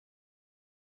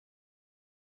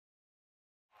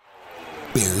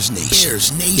Bears Nation.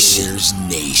 Bears Nation.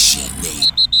 Bears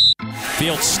Nation.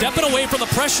 Fields stepping away from the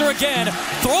pressure again.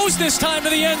 Throws this time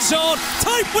to the end zone.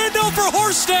 Tight window for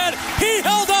Horsted. He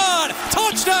held on.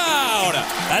 Touchdown.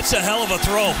 That's a hell of a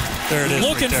throw. There it is.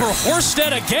 Looking for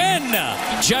Horsted again.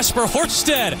 Jesper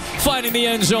Horsted finding the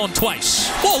end zone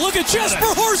twice. Whoa, look at Jesper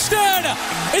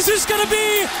Horsted. Is this going to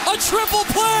be a triple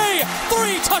play?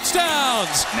 3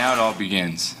 touchdowns. Now it all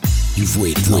begins. You've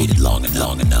waited long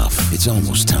enough. It's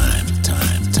almost time.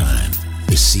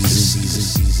 The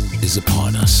season is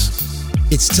upon us.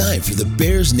 It's time for the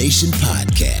Bears Nation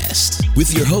podcast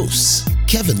with your hosts,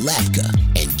 Kevin Lapka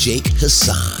and Jake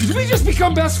Hassan. Did we just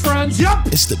become best friends? Yep.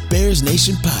 It's the Bears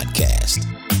Nation podcast.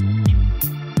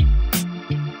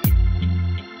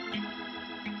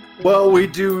 Well, we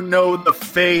do know the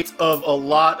fate of a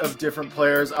lot of different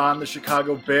players on the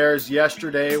Chicago Bears.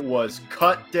 Yesterday was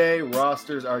cut day.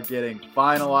 Rosters are getting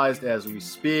finalized as we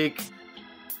speak.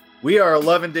 We are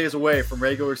 11 days away from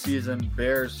regular season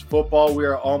Bears football. We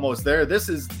are almost there. This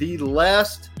is the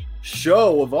last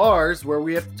show of ours where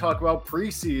we have to talk about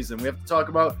preseason. We have to talk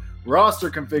about roster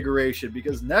configuration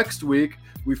because next week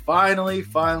we finally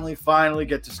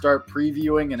get to start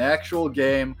previewing an actual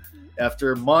game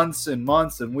after months and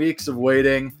months and weeks of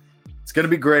waiting. It's going to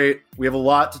be great. We have a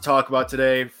lot to talk about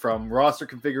today, from roster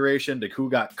configuration to who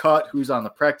got cut, who's on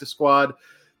the practice squad,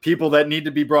 people that need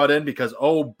to be brought in because,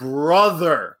 oh,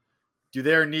 brother, do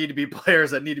there need to be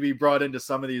players that need to be brought into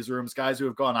some of these rooms, guys who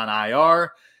have gone on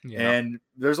IR. Yeah. And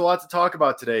there's a lot to talk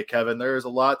about today, Kevin. There's a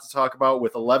lot to talk about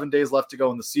with 11 days left to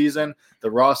go in the season. The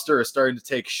roster is starting to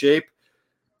take shape.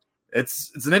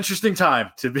 It's an interesting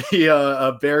time to be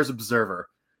a Bears observer.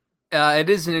 It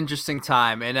is an interesting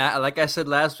time. And like I said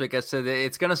last week, I said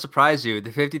it's going to surprise you. The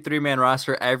 53-man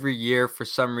roster every year, for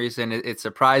some reason, it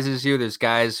surprises you. There's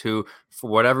guys who, for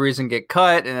whatever reason, get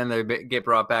cut and then they get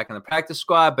brought back in the practice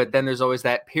squad. But then there's always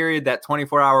that period, that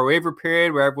 24-hour waiver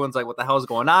period where everyone's like, what the hell is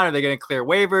going on? Are they going to clear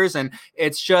waivers? And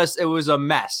it was a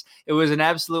mess. It was an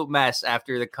absolute mess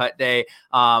after the cut day.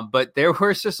 But there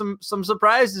were just some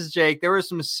surprises, Jake. There were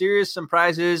some serious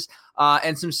surprises.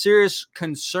 And some serious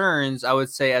concerns, I would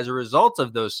say, as a result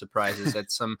of those surprises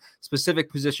at some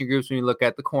specific position groups. When you look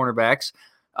at the cornerbacks,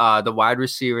 the wide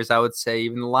receivers, I would say,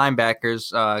 even the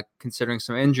linebackers, considering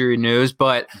some injury news.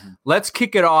 But let's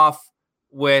kick it off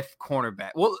with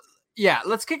cornerback. Well, yeah,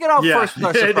 let's kick it off first with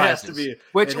our surprises,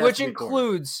 which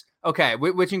includes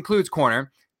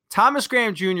corner. Thomas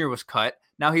Graham Jr. was cut.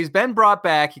 Now, he's been brought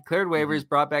back. He cleared waivers,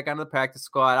 brought back onto the practice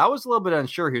squad. I was a little bit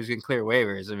unsure he was going to clear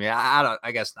waivers. I mean,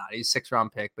 I guess not. He's a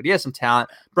 6th-round pick, but he has some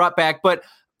talent. Brought back. But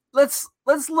let's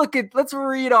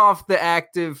read off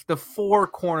the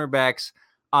 4 cornerbacks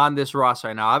on this roster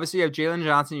right now. Obviously, you have Jalen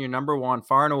Johnson, your number 1,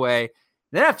 far and away.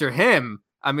 Then after him,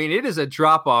 I mean, it is a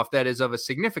drop-off that is of a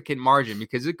significant margin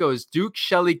because it goes Duke,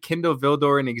 Shelley, Kindle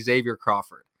Vildor, and Xavier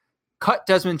Crawford. Cut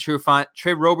Desmond Trufant.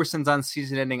 Trey Roberson's on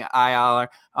season-ending IR.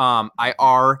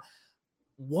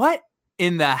 What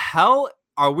in the hell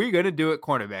are we going to do at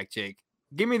cornerback, Jake?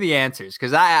 Give me the answers,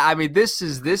 because I mean this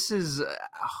is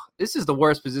the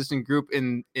worst position group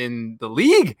in the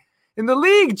league. In the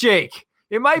league, Jake,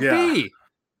 it might be.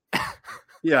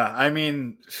 Yeah, I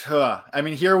mean,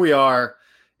 here we are.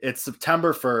 It's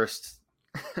September 1st.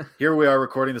 Here we are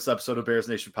recording this episode of Bears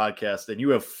Nation podcast, and you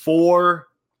have 4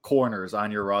 corners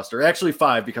on your roster. Actually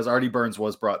 5, because Artie Burns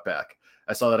was brought back.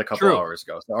 I saw that a couple hours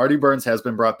ago. So Artie Burns has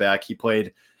been brought back. He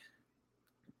played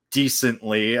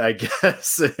decently, I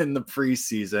guess, in the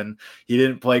preseason. He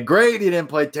didn't play great. He didn't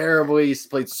play terribly.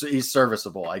 He's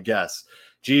serviceable, I guess.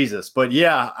 Jesus. But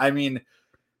yeah, I mean,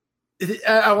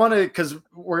 I want to, because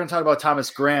we're going to talk about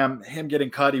Thomas Graham, him getting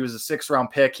cut. He was a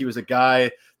 6th-round pick. He was a guy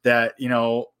that,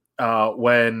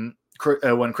 when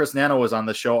Chris Nano was on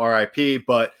the show, RIP,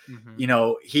 but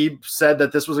he said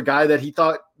that this was a guy that he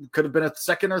thought could have been a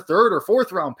 2nd or 3rd or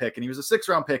 4th-round pick, and he was a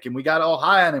 6th-round pick, and we got all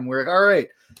high on him. We're like, all right,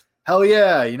 hell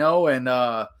yeah, and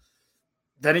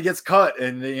then he gets cut,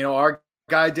 and our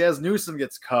guy Daz Newsome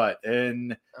gets cut,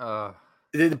 and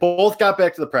they both got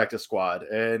back to the practice squad,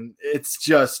 and it's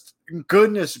just,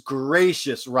 goodness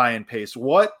gracious, Ryan Pace,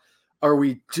 what are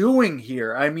we doing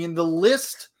here? I mean, the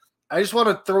list. I just want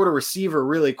to throw to receiver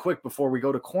really quick before we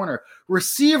go to corner.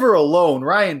 Receiver alone,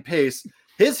 Ryan Pace,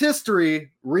 his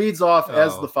history reads off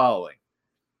as the following.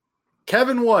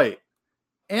 Kevin White,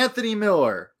 Anthony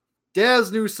Miller,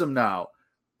 Daz Newsome now.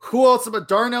 Who else about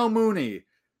Darnell Mooney,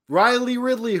 Riley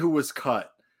Ridley, who was cut.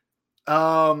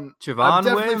 Javon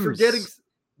Wims. Forgetting.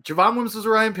 Javon Wims was a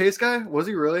Ryan Pace guy? Was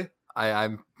he really?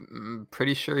 I'm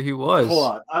pretty sure he was.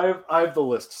 Hold on. I have the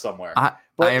list somewhere.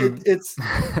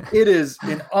 It is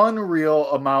an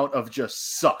unreal amount of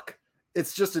just suck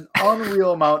It's just an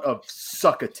unreal amount of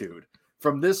suckitude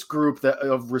from this group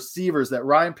of receivers that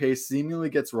Ryan Pace seemingly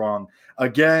gets wrong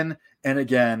again and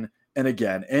again and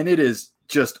again. And it is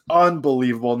just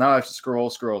unbelievable. Now I have to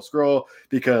scroll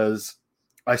because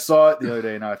I saw it the other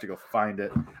day and now I have to go find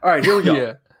it. All right, here we go.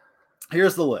 Yeah.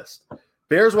 Here's the list.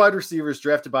 Bears wide receivers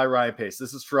drafted by Ryan Pace.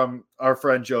 This is from our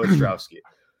friend Joe Ostrowski.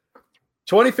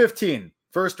 2015,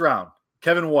 first round,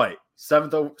 Kevin White,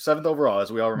 seventh overall,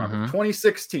 as we all remember.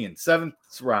 2016, seventh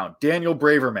round, Daniel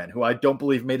Braverman, who I don't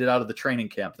believe made it out of the training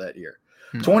camp that year.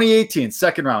 2018,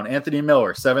 second round, Anthony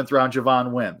Miller. Seventh round,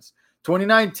 Javon Wims.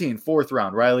 2019, fourth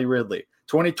round, Riley Ridley.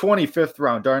 2020, fifth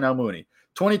round, Darnell Mooney.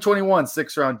 2021,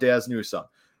 sixth round, Daz Newsome.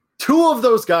 Two of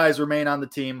those guys remain on the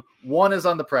team. One is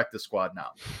on the practice squad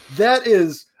now. That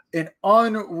is an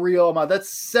unreal amount. That's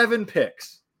 7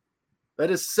 picks. That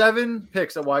is 7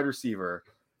 picks at wide receiver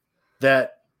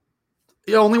that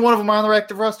only one of them are on the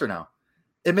active roster now.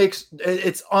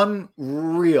 It's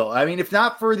unreal. I mean, if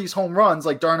not for these home runs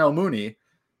like Darnell Mooney,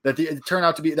 it turn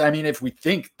out to be, I mean, if we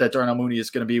think that Darnell Mooney is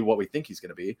going to be what we think he's going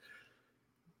to be,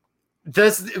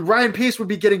 Ryan Pace would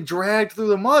be getting dragged through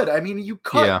the mud. I mean, you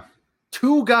cut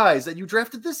 2 guys that you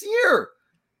drafted this year.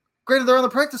 Granted, they're on the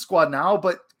practice squad now,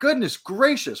 but goodness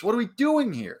gracious, what are we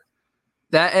doing here?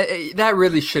 That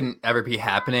really shouldn't ever be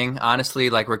happening, honestly.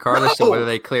 Like, regardless of whether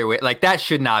they clear away, like, that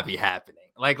should not be happening.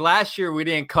 Like, last year, we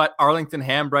didn't cut Arlington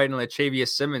Hambright and Latavius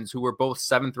Simmons, who were both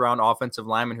 7th-round offensive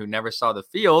linemen who never saw the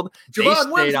field. Javon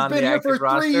Wims has been here for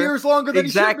 3 years longer than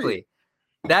he should be.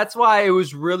 That's why it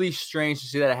was really strange to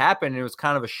see that happen. And it was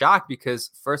kind of a shock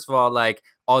because, first of all, like,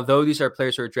 although these are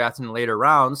players who are drafted in later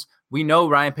rounds, we know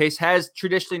Ryan Pace has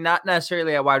traditionally, not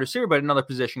necessarily at wide receiver, but in other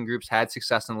position groups, had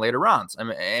success in later rounds. I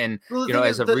mean, and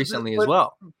as of recently as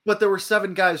well. But there were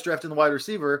 7 guys drafted in the wide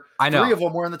receiver. I know 3 of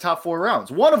them were in the top 4 rounds.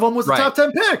 One of them was the top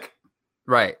 10 pick.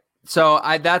 Right. So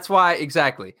that's why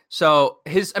exactly. So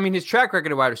his track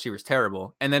record at wide receiver is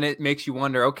terrible, and then it makes you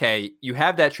wonder. Okay, you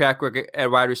have that track record at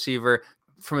wide receiver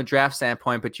from a draft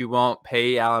standpoint, but you won't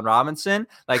pay Allen Robinson,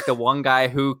 like the one guy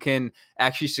who can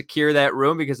actually secure that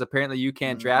room because apparently you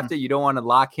can't draft it. You don't want to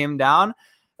lock him down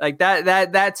like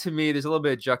that to me, there's a little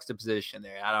bit of juxtaposition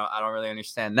there. I don't really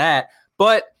understand that,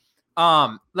 but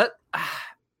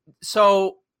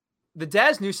so the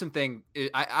Daz Newsome thing,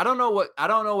 I don't know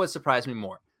what surprised me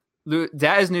more.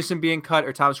 Daz Newsome being cut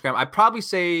or Thomas Graham. I'll probably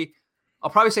say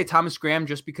Thomas Graham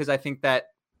just because I think that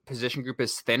position group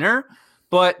is thinner.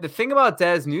 But the thing about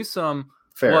Daz Newsome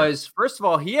was, first of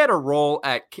all, he had a role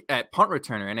at punt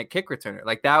returner and at kick returner.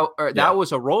 Like that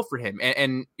was a role for him.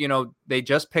 And they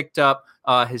just picked up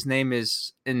his name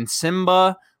is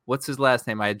Nsimba. What's his last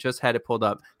name? I just had it pulled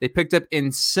up. They picked up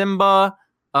Nsimba.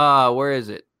 Where is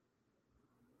it?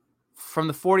 From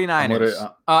the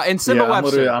 49ers. Nsimba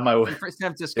Webster on my way. San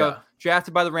Francisco,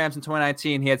 drafted by the Rams in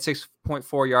 2019. He had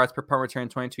 6.4 yards per punt return,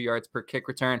 22 yards per kick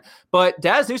return. But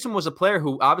Daz Newsome was a player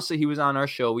who, obviously, he was on our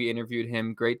show. We interviewed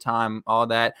him. Great time, all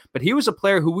that. But he was a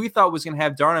player who we thought was going to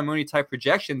have Darnell Mooney type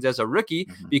projections as a rookie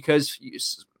because,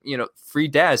 free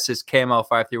Daz, says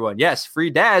KML531. Yes, free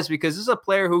Daz, because this is a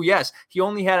player who, yes, he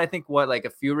only had, I think, a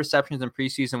few receptions in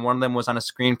preseason. One of them was on a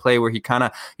screenplay where he kind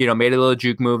of, made a little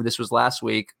juke move. This was last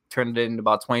week, turned it into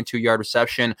about 22-yard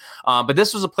reception. But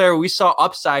this was a player we saw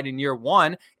upside in year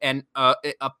one and a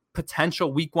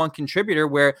potential week one contributor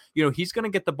where, he's going to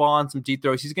get the ball on some deep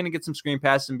throws. He's going to get some screen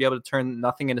passes and be able to turn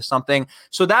nothing into something.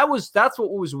 So that's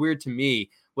what was weird to me,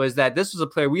 was that this was a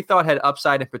player we thought had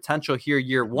upside and potential here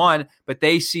year one, but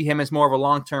they see him as more of a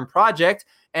long-term project.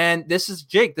 And this is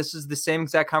the same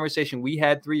exact conversation we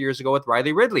had 3 years ago with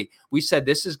Riley Ridley. We said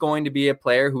this is going to be a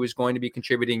player who is going to be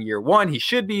contributing year one. He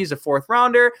should be. He's a 4th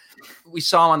rounder. We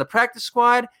saw him on the practice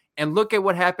squad, and look at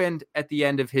what happened at the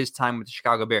end of his time with the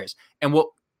Chicago Bears. And what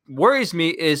worries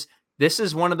me is this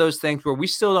is one of those things where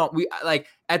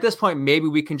at this point, maybe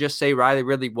we can just say Riley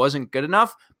Ridley wasn't good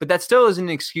enough, but that still isn't an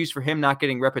excuse for him not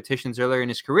getting repetitions earlier in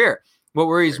his career. What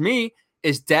worries me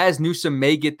is Daz Newsome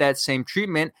may get that same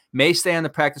treatment, may stay on the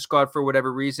practice squad for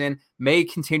whatever reason, may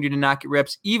continue to not get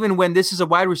reps, even when this is a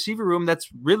wide receiver room that's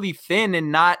really thin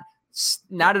and not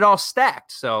at all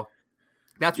stacked. So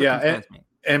that's what concerns me.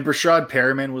 And Brashad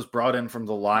Perriman was brought in from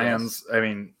the Lions. Yes. I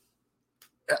mean,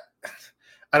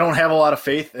 I don't have a lot of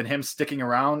faith in him sticking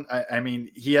around. I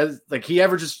mean, he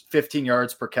averages 15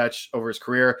 yards per catch over his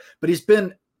career, but he's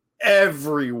been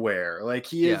everywhere. Like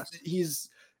he's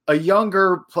a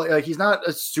younger player. Like he's not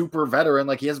a super veteran.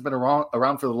 Like he hasn't been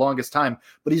around for the longest time,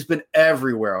 but he's been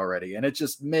everywhere already. And it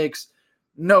just makes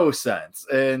no sense.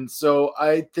 And so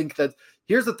I think that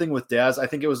here's the thing with Daz. I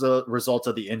think it was a result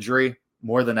of the injury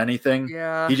more than anything.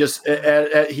 Yeah. He just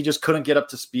couldn't get up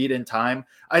to speed in time.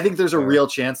 I think there's a real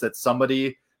chance that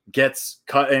somebody gets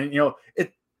cut. And,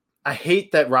 I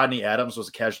hate that Rodney Adams was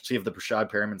a casualty of the Brashad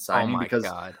Perriman signing because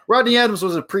Rodney Adams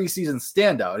was a preseason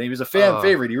standout and he was a fan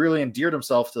favorite. He really endeared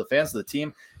himself to the fans of the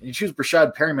team, and you choose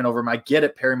Brashad Perriman over him. I get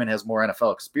it. Perriman has more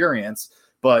NFL experience,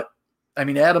 but I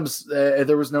mean, Adams,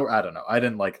 there was no, I don't know. I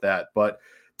didn't like that, but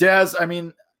Daz, I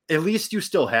mean, at least you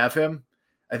still have him.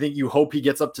 I think you hope he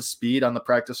gets up to speed on the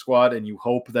practice squad, and you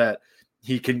hope that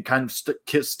he can kind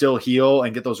of still heal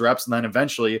and get those reps. And then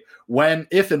eventually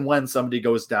if and when somebody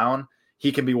goes down,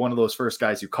 he can be one of those first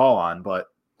guys you call on. But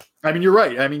I mean, you're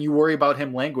right. I mean, you worry about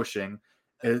him languishing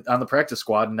on the practice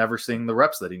squad and never seeing the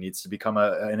reps that he needs to become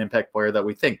an impact player that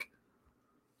we think.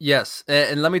 Yes.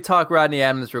 And let me talk Rodney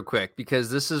Adams real quick,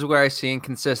 because this is where I see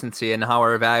inconsistency in how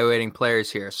we're evaluating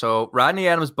players here. So Rodney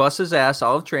Adams busts his ass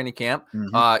all of training camp,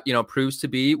 proves to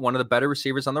be one of the better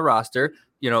receivers on the roster,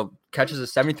 catches a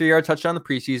 73-yard touchdown in the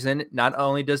preseason. Not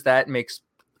only does that, makes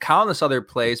countless other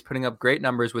plays, putting up great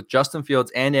numbers with Justin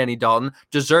Fields and Andy Dalton,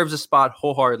 deserves a spot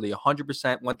wholeheartedly,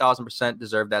 100%, 1000%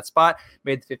 deserved that spot,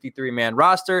 made the 53-man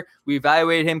roster. We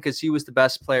evaluated him because he was the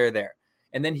best player there.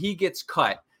 And then he gets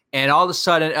cut. And all of a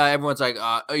sudden, everyone's like,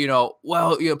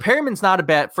 Perriman's not a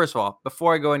bad, first of all,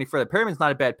 before I go any further, Perriman's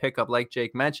not a bad pickup, like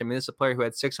Jake mentioned. I mean, this is a player who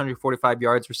had 645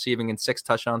 yards receiving and 6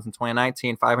 touchdowns in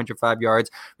 2019, 505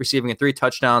 yards receiving and 3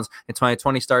 touchdowns in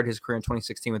 2020, started his career in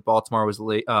 2016 with Baltimore, was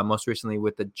most recently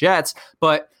with the Jets.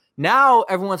 But now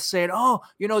everyone's saying,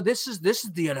 this is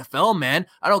the NFL, man.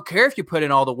 I don't care if you put in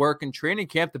all the work in training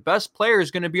camp. The best player is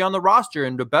going to be on the roster,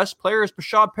 and the best player is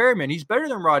Brashad Perriman. He's better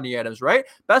than Rodney Adams, right?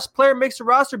 Best player makes the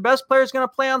roster. Best player is going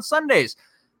to play on Sundays.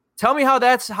 Tell me how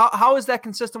is that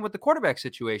consistent with the quarterback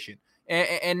situation?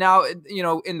 And now,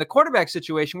 in the quarterback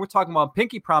situation, we're talking about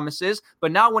pinky promises.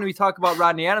 But now when we talk about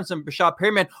Rodney Adams and Brashad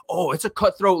Perriman, it's a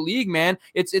cutthroat league, man.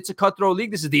 It's a cutthroat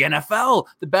league. This is the NFL.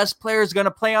 The best player is going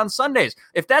to play on Sundays.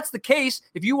 If that's the case,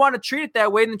 if you want to treat it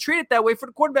that way, then treat it that way for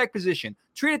the quarterback position.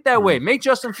 Treat it that way. Make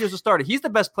Justin Fields a starter. He's the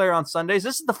best player on Sundays.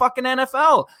 This is the fucking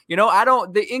NFL.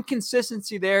 The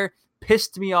inconsistency there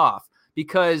pissed me off,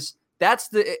 because that's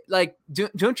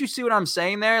don't you see what I'm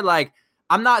saying there? Like,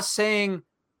 I'm not saying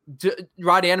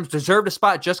Rodney Adams deserved a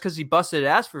spot just because he busted his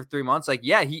ass for 3 months. Like,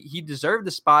 yeah, he deserved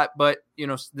the spot, but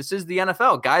this is the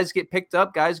NFL. Guys get picked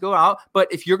up, guys go out. But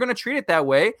if you're going to treat it that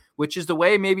way, which is the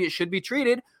way maybe it should be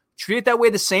treated, treat it that way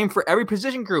the same for every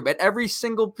position group at every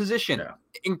single position,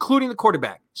 including the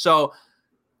quarterback. So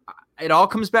it all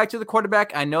comes back to the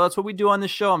quarterback. I know that's what we do on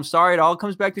this show. I'm sorry. It all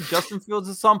comes back to Justin Fields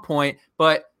at some point,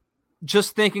 but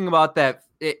just thinking about that,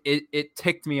 it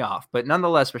ticked me off. But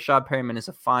nonetheless, Brashad Perriman is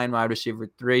a fine wide receiver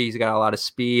 3. He's got a lot of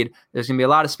speed. There's going to be a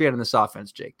lot of speed in this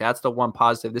offense, Jake. That's the one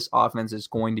positive. This offense is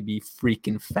going to be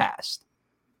freaking fast.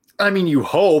 I mean, you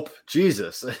hope.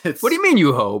 Jesus. What do you mean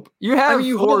you hope? You have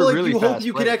you hope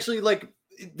you could actually,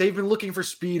 they've been looking for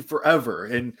speed forever.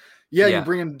 And you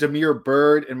bring in Damiere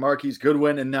Byrd and Marquise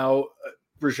Goodwin and now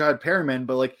Brashad Perriman,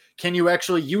 but can you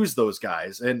actually use those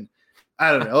guys? And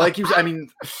I don't know.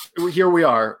 Here we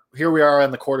are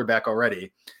on the quarterback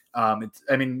already.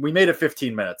 We made it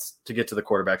 15 minutes to get to the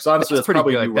quarterback. So honestly, that's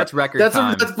probably good. That's record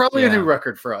time. That's probably a new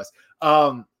record for us.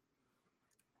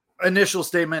 Initial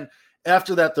statement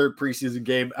after that third preseason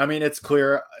game. It's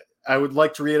clear. I would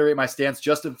like to reiterate my stance.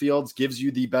 Justin Fields gives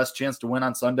you the best chance to win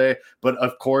on Sunday, but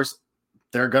of course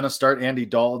they're going to start Andy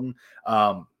Dalton.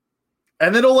 And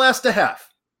it'll last a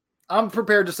half. I'm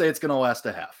prepared to say it's going to last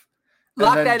a half.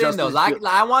 Lock that in, though.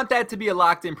 I want that to be a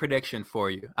locked-in prediction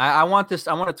for you. I want this.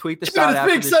 I want to tweet this out.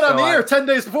 It's big set on the air 10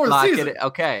 days before the season.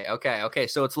 Okay.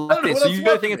 So it's locked in. So you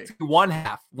really think it's one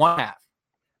half?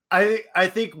 I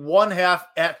think one half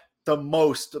at the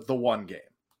most of the one game.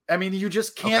 You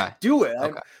just can't do it.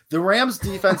 Okay. The Rams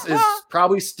defense is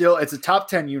probably still, it's a top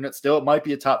 10 unit still. It might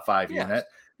be a top 5 unit.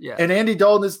 Yeah. And Andy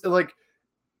Dalton is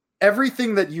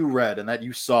everything that you read and that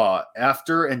you saw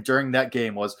after and during that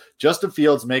game was Justin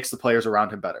Fields makes the players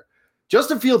around him better.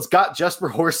 Justin Fields got Jesper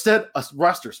Horsted a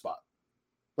roster spot,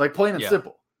 plain and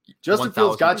simple. Justin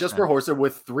Fields got Jesper Horsted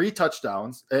with 3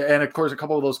 touchdowns. And of course, a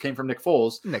couple of those came from Nick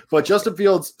Foles. Justin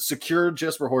Fields secured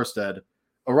Jesper Horsted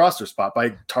a roster spot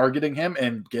by targeting him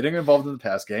and getting involved in the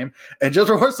pass game. And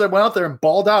Jesper Horsted went out there and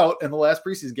balled out in the last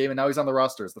preseason game. And now he's on the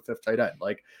roster as the 5th tight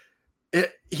end.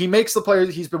 He makes the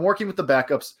players, he's been working with the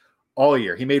backups all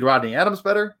year. He made Rodney Adams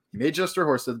better. He made Jesper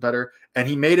Horsted better. And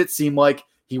he made it seem like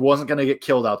he wasn't going to get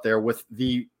killed out there with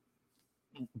the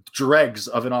dregs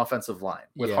of an offensive line,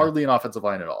 with hardly an offensive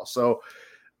line at all. So,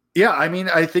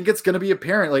 I think it's going to be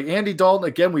apparent. Andy Dalton,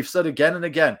 again, we've said again and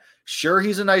again, sure,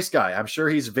 he's a nice guy. I'm sure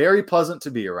he's very pleasant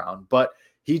to be around, but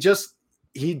he just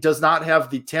he does not have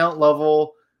the talent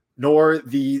level nor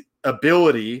the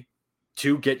ability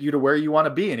to get you to where you want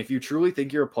to be. And if you truly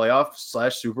think you're a playoff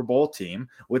 / Super Bowl team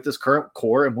with this current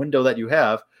core and window that you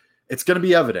have, it's going to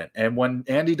be evident. And when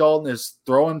Andy Dalton is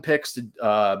throwing picks to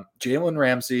Jalen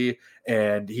Ramsey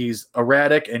and he's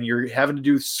erratic and you're having to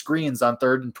do screens on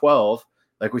 3rd and 12,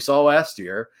 like we saw last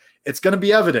year, it's going to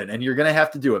be evident and you're going to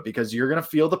have to do it because you're going to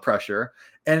feel the pressure.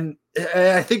 And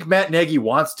I think Matt Nagy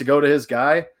wants to go to his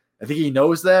guy. I think he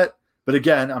knows that. But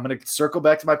again, I'm going to circle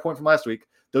back to my point from last week.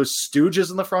 Those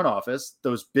stooges in the front office,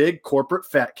 those big corporate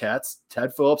fat cats,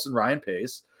 Ted Phillips and Ryan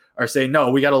Pace, are saying, no,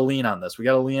 we got to lean on this. We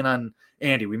got to lean on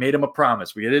Andy. We made him a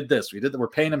promise. We did this. We did that. We're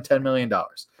paying him $10 million.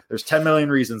 There's 10 million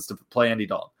reasons to play Andy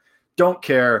Dalton. Don't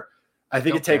care. I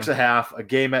think it takes a half, a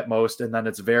game at most, and then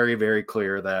it's very, very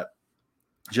clear that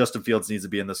Justin Fields needs to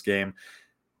be in this game.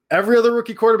 Every other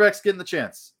rookie quarterback's getting the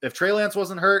chance. If Trey Lance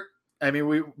wasn't hurt, I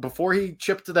mean, before he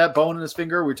chipped to that bone in his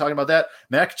finger, we were talking about that.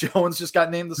 Mac Jones just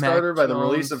got named the starter by the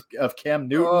release of Cam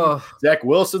Newton. Zach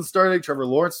Wilson starting, Trevor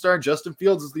Lawrence starting, Justin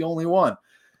Fields is the only one.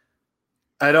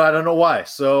 I don't know why.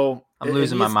 So I'm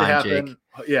losing my mind, Jake.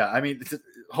 Yeah, I mean,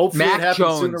 hopefully Mac it happens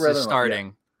Jones sooner rather than is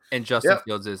starting, and Justin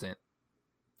Fields isn't.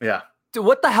 Yeah. Dude,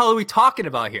 what the hell are we talking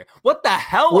about here? What the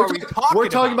hell are we talking about? We're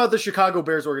talking about the Chicago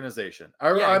Bears organization.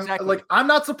 Exactly. I'm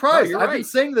not surprised. No, I've been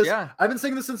saying this. Yeah. I've been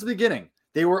saying this since the beginning.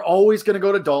 They were always going to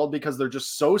go to Dalton because they're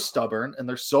just so stubborn and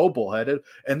they're so bullheaded.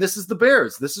 And this is the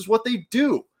Bears. This is what they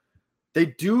do. They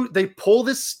pull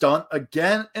this stunt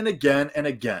again and again and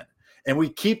again. And we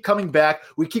keep coming back.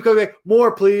 We keep coming back.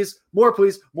 More, please. More,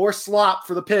 please. More slop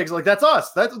for the pigs. Like, that's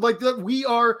us. That's like we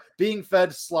are being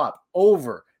fed slop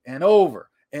over and over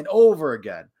and over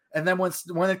again. And then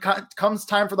when it comes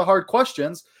time for the hard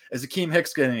questions, is Akeem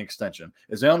Hicks getting an extension?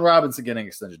 Is Allen Robinson getting an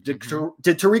extension? Did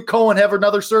Tariq Cohen have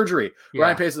another surgery? Yeah.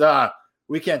 Ryan Pace said,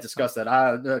 we can't discuss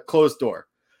that. Closed door.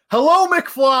 Hello,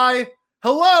 McFly.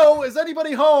 Hello. Is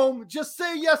anybody home? Just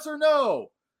say yes or no.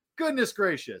 Goodness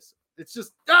gracious. It's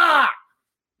just,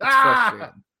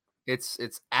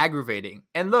 It's aggravating.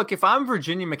 And look, if I'm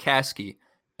Virginia McCaskey,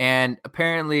 and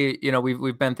apparently,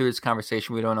 we've been through this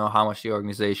conversation. We don't know how much the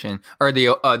organization or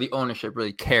the ownership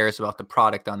really cares about the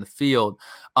product on the field.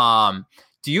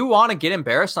 Do you want to get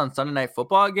embarrassed on Sunday Night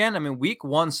Football again? I mean, Week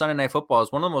 1 Sunday Night Football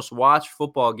is one of the most watched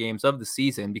football games of the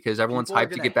season because everyone's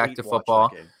hyped to get back to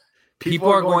football. People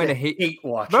are going to hate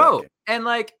watch, bro. And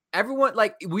like everyone,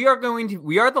 like we are going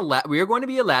to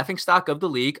be a laughing stock of the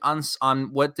league on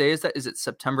what day is that? Is it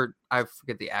September? I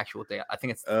forget the actual day. I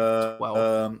think it's 12.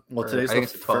 Well, today's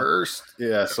the 1st.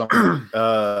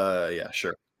 Yeah. Yeah,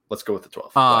 sure. Let's go with the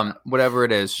 12th. Whatever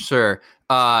it is, sure.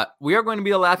 We are going to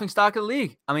be a laughing stock of the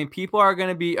league. I mean, people are going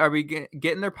to be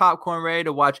getting their popcorn ready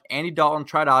to watch Andy Dalton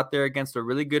trot out there against a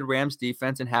really good Rams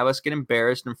defense and have us get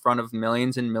embarrassed in front of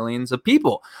millions and millions of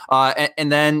people. And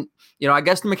then, I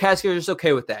guess the McCaskey are just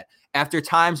okay with that. After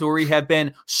times where we have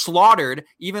been slaughtered,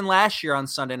 even last year on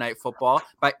Sunday Night Football,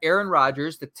 by Aaron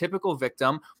Rodgers, the typical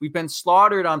victim. We've been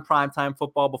slaughtered on primetime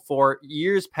football before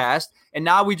years past, and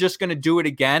now we're just going to do it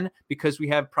again because we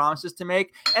have promises to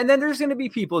make. And then there's going to be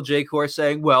people, Jake, who are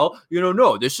saying, well,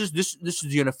 no, this is the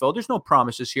NFL. There's no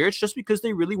promises here. It's just because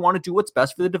they really want to do what's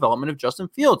best for the development of Justin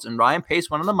Fields. And Ryan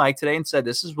Pace went on the mic today and said,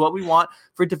 this is what we want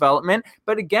for development.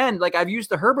 But again, like I've used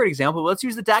the Herbert example. Let's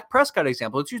use the Dak Prescott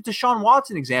example. Let's use Deshaun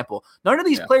Watson example. None of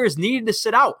these players needed to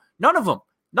sit out. None of them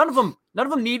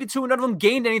needed to, and none of them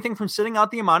gained anything from sitting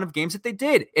out the amount of games that they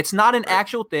did. It's not an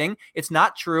actual thing. It's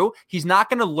not true. He's not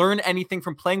going to learn anything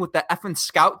from playing with the effing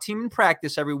scout team in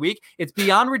practice every week. It's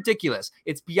beyond ridiculous.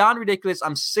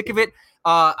 I'm sick of it.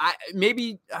 I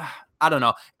don't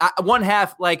know. One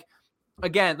half,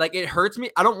 again, it hurts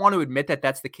me. I don't want to admit that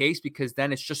that's the case because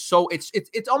then it's just so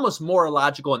it's almost more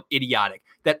illogical and idiotic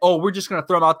that, we're just going to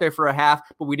throw them out there for a half,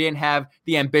 but we didn't have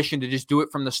the ambition to just do it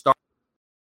from the start.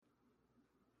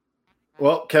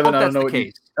 Well, Kevin, I don't know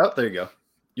what there you go.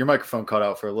 Your microphone cut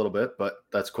out for a little bit, but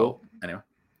that's cool. Anyway,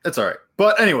 it's all right.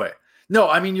 But anyway, no,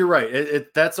 I mean, you're right.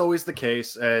 That's always the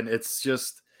case. And it's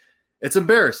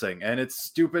embarrassing and it's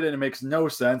stupid and it makes no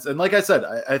sense. And like I said,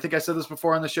 I think I said this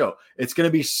before on the show, it's going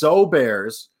to be so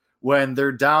Bears when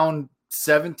they're down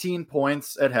 17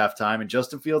 points at halftime and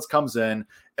Justin Fields comes in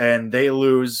and they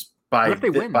lose by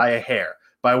a hair.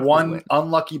 By one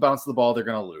unlucky bounce of the ball, they're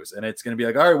going to lose. And it's going to be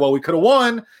like, all right, well, we could have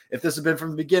won if this had been from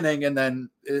the beginning. And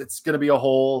then it's going to be a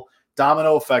whole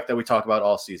domino effect that we talk about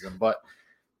all season. But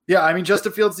yeah, I mean,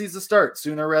 Justin Fields needs to start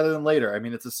sooner rather than later. I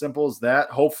mean, it's as simple as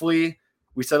that. Hopefully,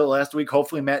 we said it last week,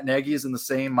 hopefully Matt Nagy is in the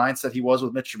same mindset he was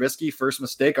with Mitch Trubisky. First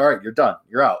mistake, all right, you're done.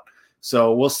 You're out.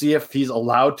 So we'll see if he's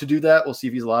allowed to do that. We'll see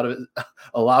if he's allowed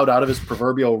out of his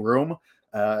proverbial room.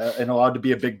 and allowed to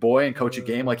be a big boy and coach a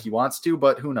game like he wants to,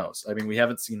 but who knows? I mean, we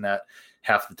haven't seen that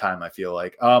half the time, I feel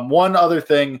like. One other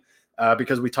thing,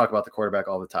 because we talk about the quarterback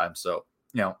all the time. So,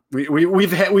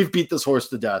 we've beat this horse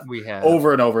to death. We have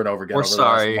over and over and over again. We're over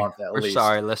sorry. The last month, We're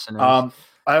sorry, listeners.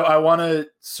 I want to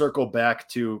circle back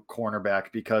to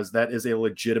cornerback because that is a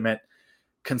legitimate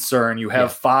concern. You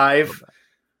have 5.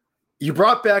 You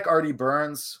brought back Artie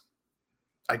Burns.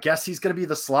 I guess he's going to be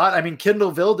the slot. I mean,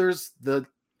 Kindle Wilder's the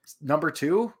number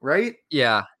 2, right?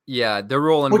 Yeah. They're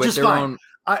rolling which with is their fine. own.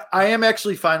 I am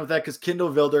actually fine with that because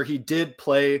Kindle Wilder, he did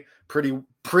play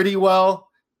pretty well,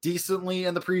 decently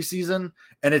in the preseason,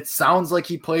 and it sounds like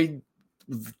he played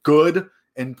good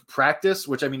in practice,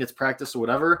 which I mean, it's practice or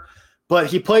whatever, but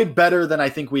he played better than I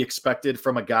think we expected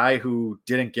from a guy who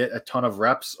didn't get a ton of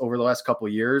reps over the last couple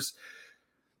of years.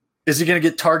 Is he going to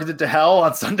get targeted to hell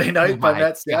on Sunday night by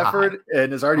Matt Stafford? God.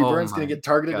 And is Artie Burns going to get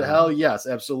targeted to hell? Yes,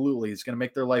 absolutely. He's going to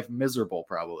make their life miserable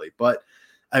probably. But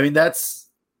I mean,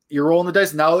 you're rolling the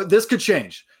dice. Now this could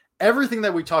change. Everything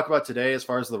that we talk about today, as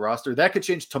far as the roster, that could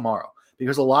change tomorrow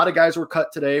because a lot of guys were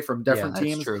cut today from different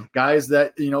teams. True. Guys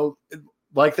that,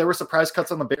 like there were surprise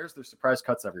cuts on the Bears. There's surprise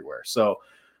cuts everywhere. So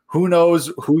who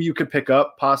knows who you could pick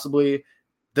up possibly.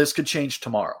 This could change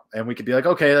tomorrow and we could be like,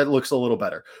 okay, that looks a little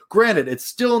better. Granted, it's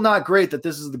still not great that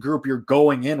this is the group you're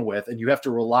going in with and you have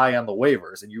to rely on the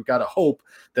waivers and you've got to hope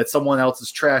that someone else's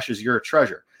trash is your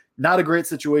treasure. Not a great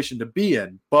situation to be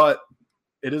in, but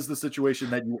it is the situation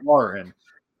that you are in.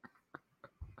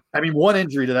 I mean, one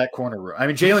injury to that corner room. I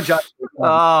mean, Jalen Johnson.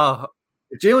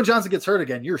 If Jalen Johnson gets hurt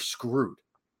again, you're screwed.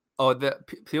 Oh,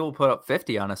 people put up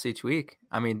 50 on us each week.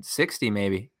 I mean, 60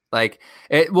 maybe.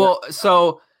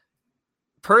 So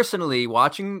personally,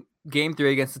 watching Game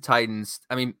 3 against the Titans,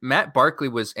 I mean, Matt Barkley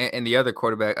was, and the other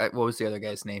quarterback, what was the other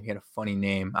guy's name? He had a funny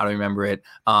name. I don't remember it.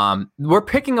 We're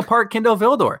picking apart Kindle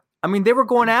Vildor. I mean, they were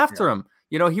going after him.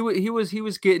 He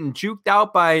was getting juked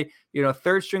out by,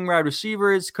 third string wide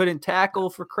receivers, couldn't tackle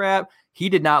for crap. He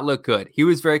did not look good. He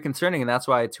was very concerning. And that's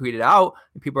why I tweeted out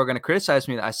and people are going to criticize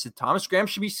me. I said, Thomas Graham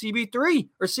should be CB3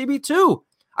 or CB2.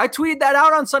 I tweeted that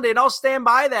out on Sunday and I'll stand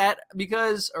by that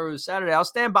or Saturday. I'll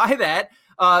stand by that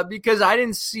because I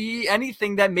didn't see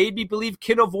anything that made me believe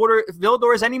Kindle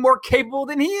Vildor is any more capable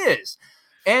than he is.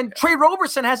 And Trey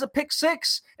Roberson has a pick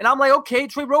 6. And I'm like, okay,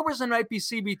 Trey Roberson might be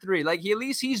CB3. Like, at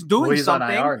least he's doing something.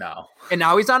 He's on IR now. And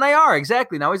now he's on IR.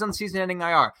 Exactly. Now he's on season-ending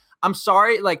IR. I'm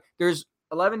sorry. Like, there's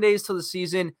 11 days till the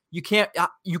season. You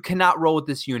cannot roll with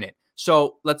this unit.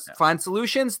 So let's find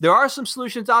solutions. There are some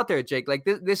solutions out there, Jake. Like,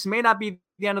 this may not be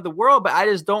the end of the world, but I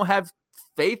just don't have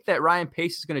faith that Ryan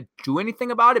Pace is going to do anything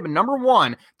about it. But number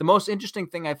one, the most interesting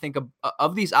thing I think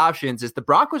of these options is the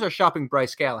Broncos are shopping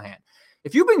Bryce Callahan.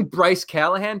 If you bring Bryce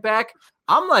Callahan back,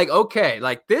 I'm like, okay,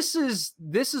 like this is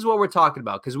what we're talking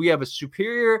about because we have a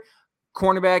superior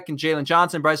cornerback in Jalen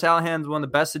Johnson. Bryce Callahan is one of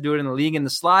the best to do it in the league in the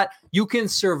slot. You can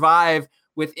survive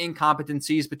with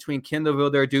incompetencies between Kindle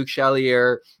Vildor, Duke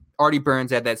Chalier, Artie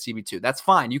Burns at that CB2. That's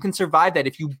fine. You can survive that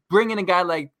if you bring in a guy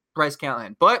like Bryce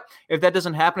Callahan. But if that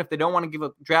doesn't happen, if they don't want to give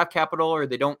up draft capital or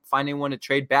they don't find anyone to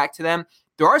trade back to them,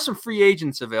 there are some free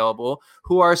agents available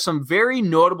who are some very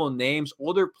notable names,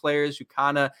 older players who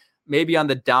kind of maybe on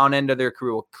the down end of their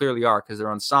career, well, clearly are because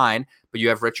they're unsigned. But you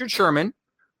have Richard Sherman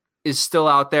is still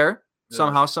out there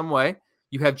somehow, some way.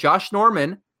 You have Josh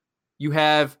Norman. You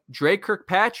have Dre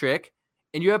Kirkpatrick.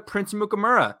 And you have Prince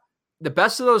Mukamura. The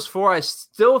best of those 4, I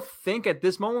still think at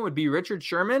this moment would be Richard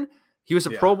Sherman. He was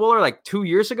a Pro Bowler like 2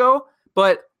 years ago.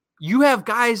 But you have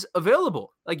guys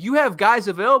available. Like, you have guys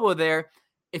available there.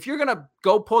 If you're going to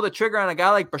go pull the trigger on a guy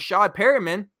like Brashad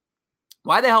Perriman,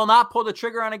 why the hell not pull the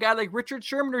trigger on a guy like Richard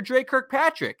Sherman or Dre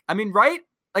Kirkpatrick? I mean, right?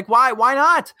 Like, why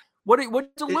not? What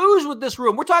to lose with this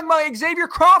room? We're talking about Xavier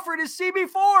Crawford is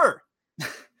CB4.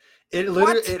 It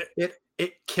literally,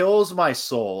 it kills my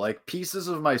soul. Like, pieces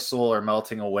of my soul are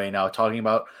melting away now talking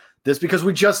about this because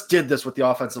we just did this with the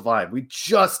offensive line. We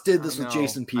just did this with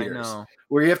Jason Peters,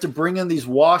 where you have to bring in these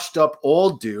washed up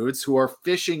old dudes who are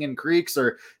fishing in creeks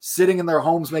or sitting in their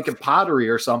homes making pottery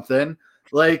or something.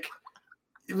 Like,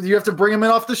 you have to bring them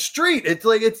in off the street. It's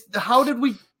like, how did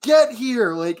we get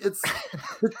here? Like, it's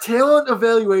the talent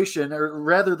evaluation, or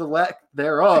rather the lack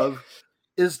thereof,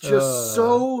 is just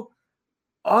so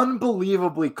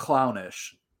unbelievably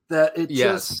clownish that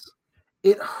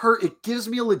it hurt. It gives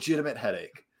me a legitimate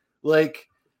headache. Like,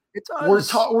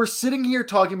 we're sitting here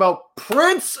talking about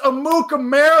Prince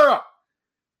Amukamara.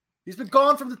 He's been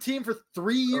gone from the team for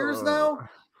 3 years now.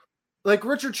 Like,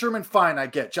 Richard Sherman, fine, I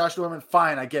get. Josh Norman,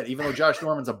 fine, I get. Even though Josh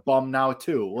Norman's a bum now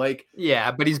too. Like, yeah,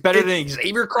 but he's better than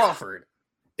Xavier Crawford.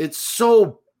 It's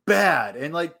so bad.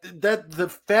 And like that, the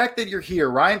fact that you're here,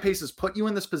 Ryan Pace has put you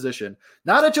in this position,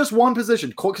 not at just one position,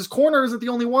 because corner isn't the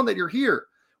only one that you're here.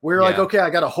 We're like, okay,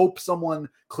 I got to hope someone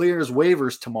clears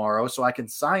waivers tomorrow so I can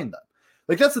sign them.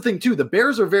 Like, that's the thing too. The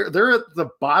Bears are they're at the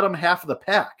bottom half of the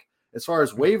pack as far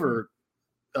as waiver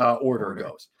order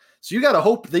goes. So you got to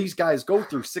hope these guys go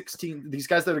through 16, these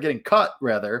guys that are getting cut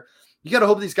rather, you got to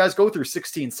hope these guys go through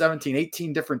 16, 17,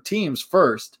 18 different teams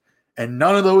first. And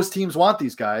none of those teams want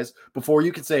these guys before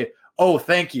you can say, oh,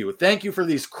 thank you. Thank you for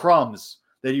these crumbs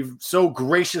that you've so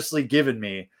graciously given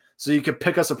me so you can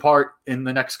pick us apart in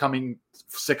the next coming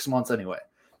 6 months anyway.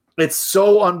 It's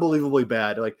so unbelievably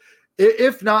bad. Like,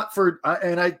 if not for,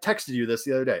 and I texted you this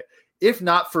the other day, if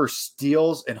not for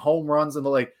steals and home runs and the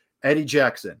like, Eddie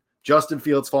Jackson, Justin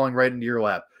Fields falling right into your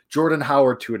lap, Jordan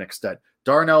Howard to an extent,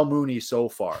 Darnell Mooney so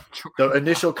far, the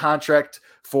initial contract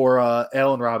for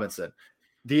Allen Robinson,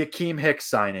 the Akeem Hicks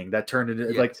signing that turned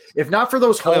into like, if not for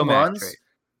those home runs,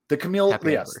 the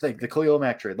Khalil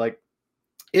Mack trade, like,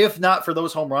 if not for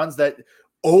those home runs that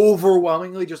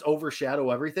overwhelmingly just overshadow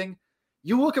everything,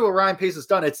 you look at what Ryan Pace has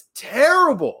done, it's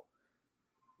terrible.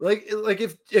 Like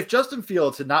if Justin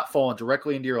Fields had not fallen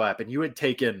directly into your lap and you had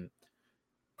taken,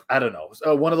 I don't know,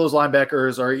 one of those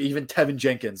linebackers or even Tevin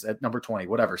Jenkins at number 20,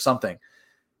 whatever, something,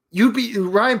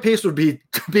 Ryan Pace would be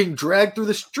being dragged through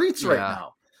the streets right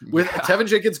now. With Tevin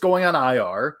Jenkins going on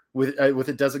IR with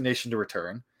a designation to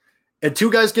return, and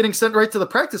 2 guys getting sent right to the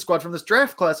practice squad from this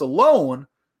draft class alone,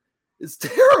 is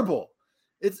terrible.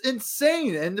 It's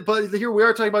insane. But here we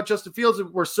are talking about Justin Fields.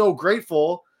 And we're so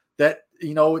grateful that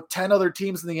 10 other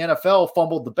teams in the NFL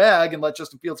fumbled the bag and let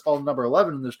Justin Fields fall to number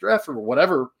 11 in this draft for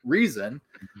whatever reason.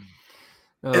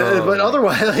 But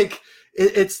otherwise, like,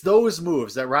 it's those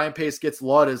moves that Ryan Pace gets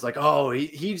lauded as like, oh,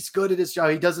 he's good at his job.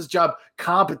 He does his job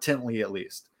competently at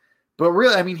least. But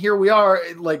really, I mean, here we are,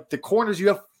 like the corners, you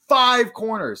have 5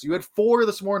 corners. You had 4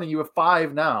 this morning. You have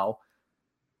 5 now.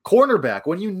 Cornerback,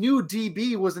 when you knew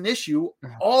DB was an issue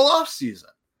all offseason.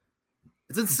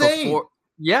 It's insane.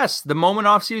 Yes, the moment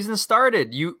offseason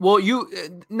started.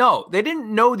 No, they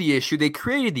didn't know the issue. They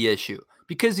created the issue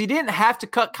because you didn't have to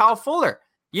cut Kyle Fuller.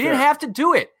 You didn't have to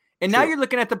do it. And now you're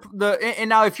looking at and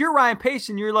now if you're Ryan Pace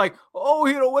and you're like,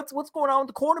 oh, what's going on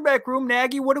with the cornerback room,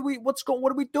 Nagy? What are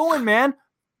we doing, man?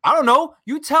 I don't know.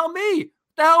 You tell me.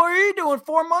 What the hell are you doing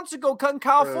 4 months ago cutting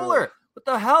Kyle Fuller? What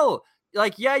the hell?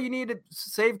 Like, yeah, you need to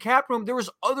save cap room. There was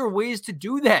other ways to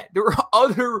do that.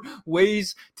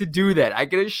 I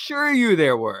can assure you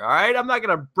there were, all right? I'm not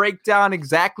going to break down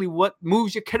exactly what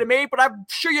moves you could have made, but I'm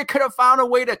sure you could have found a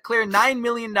way to clear $9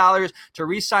 million to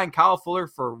re-sign Kyle Fuller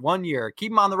for 1 year.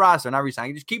 Keep him on the roster, not re-sign.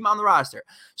 You just keep him on the roster.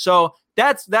 So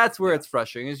that's where it's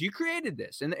frustrating is you created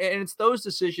this. And it's those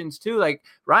decisions too. Like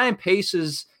Ryan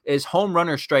Pace's is home run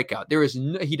or strikeout.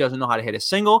 He doesn't know how to hit a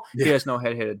single. Yeah. He doesn't know how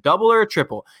to hit a double or a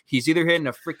triple. He's either hitting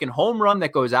a freaking home run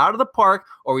that goes out of the park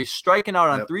or he's striking out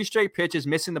on 3 straight pitches,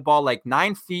 missing the ball like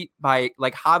 9 feet by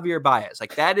like Javier Baez.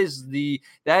 Like that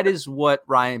is what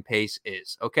Ryan Pace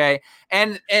is. Okay.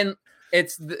 And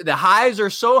it's the highs are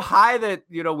so high that,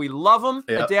 we love them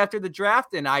a day after the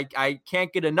draft and I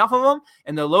can't get enough of them.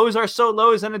 And the lows are so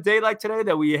lows on a day like today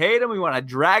that we hate them. We want to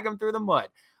drag them through the mud.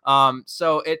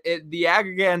 So the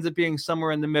aggregate ends up being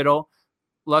somewhere in the middle,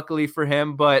 luckily for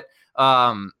him, but,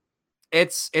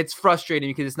 it's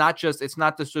frustrating because it's not just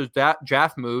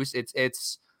draft moves.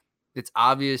 It's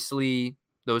obviously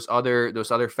those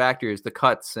other factors, the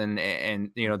cuts and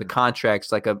the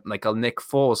contracts, like a Nick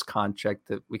Foles contract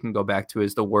that we can go back to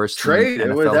is the worst trade.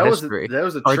 That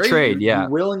was a trade. You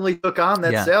willingly took on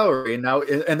that salary,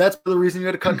 and that's the reason you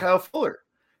had to cut Kyle Fuller.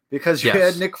 Because you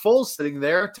had Nick Foles sitting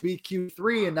there to be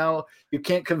Q3, and now you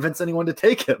can't convince anyone to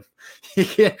take him.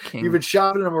 You've been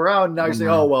shopping him around, and now you're saying,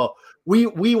 oh, well,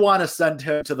 we want to send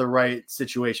him to the right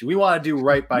situation. We want to do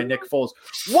right by Nick Foles.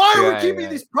 Why are we keeping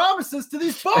these promises to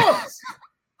these bums?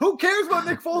 Who cares about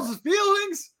Nick Foles'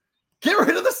 feelings? Get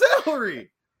rid of the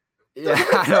salary.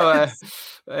 Yeah,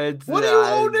 what do you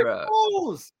owe Nick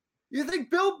Foles? You think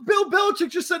Bill Belichick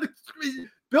just said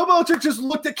 – Bill Belichick just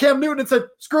looked at Cam Newton and said,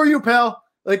 screw you, pal.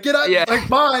 Like, get out, like,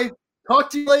 bye.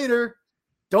 Talk to you later.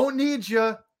 Don't need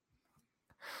you.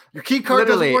 Your key card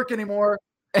doesn't work anymore.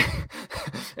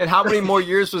 And how many more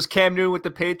years was Cam Newton with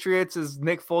the Patriots as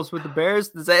Nick Foles with the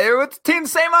Bears? They're with the team the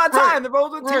same amount of time. Right. They're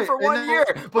both with the team for 1 year.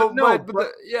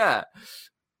 But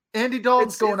Andy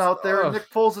Dalton's going out there, and Nick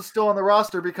Foles is still on the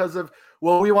roster because of,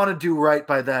 we want to do right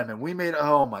by them. And we made,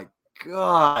 oh my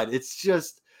God, it's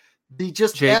just the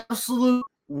absolute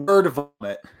word of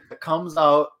vomit that comes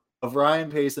out of Ryan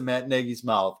Pace and Matt Nagy's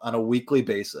mouth on a weekly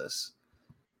basis.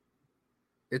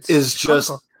 Is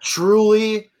just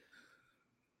truly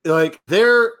like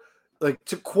like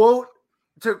to quote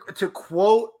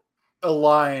a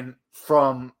line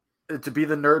from, to be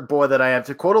the nerd boy that I am,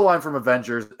 to quote a line from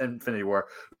Avengers Infinity War.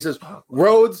 It says,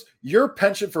 Rhodes, your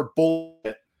penchant for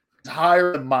bullshit is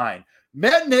higher than mine.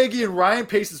 Matt Nagy and Ryan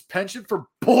Pace's penchant for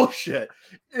bullshit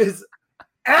is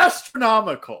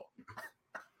astronomical.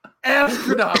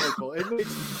 Astronomical. It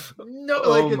makes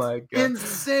it's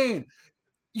insane.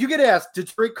 You get asked, did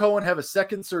Drake Cohen have a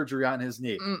second surgery on his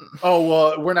knee? Oh,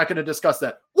 well, we're not going to discuss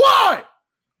that. Why?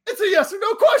 It's a yes or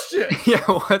no question. Yeah,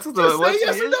 what's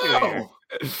yes or no?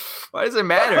 Why does it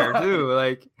matter, dude?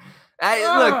 Like,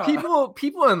 look,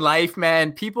 people in life,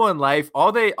 man,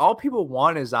 all people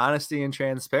want is honesty and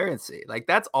transparency. Like,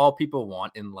 that's all people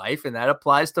want in life, and that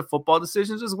applies to football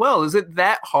decisions as well. Is it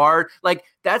that hard? Like,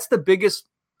 that's the biggest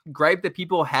gripe that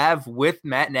people have with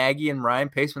Matt Nagy and Ryan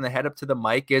Pace when they head up to the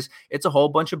mic is it's a whole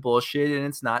bunch of bullshit and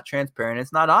it's not transparent.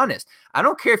 It's not honest. I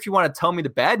don't care if you want to tell me the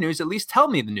bad news, at least tell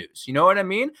me the news. You know what I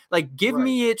mean? Like, give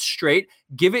me it straight,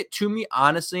 give it to me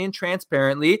honestly and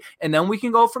transparently, and then we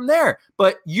can go from there.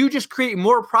 But you just create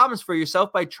more problems for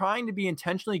yourself by trying to be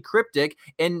intentionally cryptic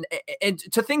and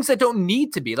to things that don't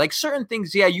need to be. Like, certain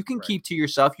things, yeah, you can keep to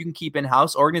yourself, you can keep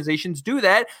in-house. Organizations do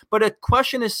that. But a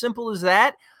question as simple as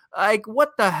that, like,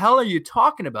 what the hell are you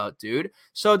talking about, dude?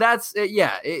 So that's it.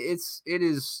 Yeah, it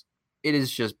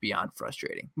is just beyond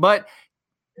frustrating. But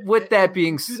with that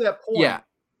being said, to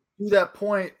that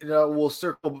point, we'll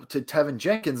circle to Tevin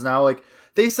Jenkins now. Like,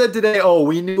 they said today, oh,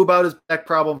 we knew about his back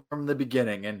problem from the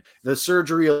beginning, and the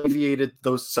surgery alleviated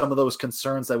some of those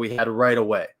concerns that we had right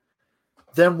away.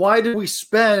 Then why did we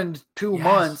spend 2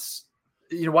 months?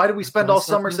 Why did we spend all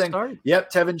summer saying, yep,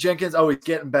 Tevin Jenkins, oh, he's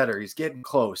getting better, he's getting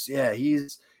close. Yeah,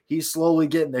 he's slowly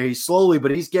getting there.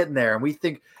 But he's getting there. And we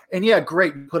think, and yeah,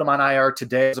 great, you put him on IR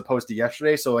today as opposed to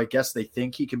yesterday. So I guess they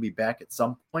think he can be back at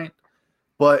some point.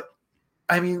 But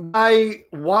I mean,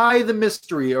 why the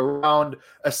mystery around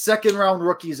a second round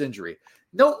rookie's injury?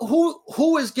 No,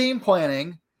 who is game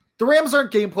planning? The Rams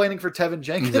aren't game planning for Tevin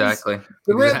Jenkins. Exactly.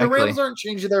 The Rams aren't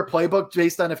changing their playbook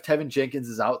based on if Tevin Jenkins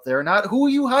is out there or not. Who are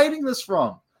you hiding this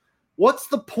from? What's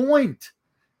the point?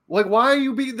 Like, why are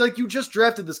you being like, you just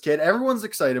drafted this kid? Everyone's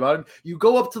excited about him. You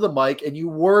go up to the mic and you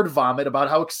word vomit about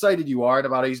how excited you are and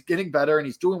about how he's getting better and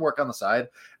he's doing work on the side.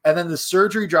 And then the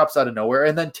surgery drops out of nowhere.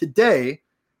 And then today,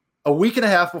 a week and a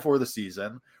half before the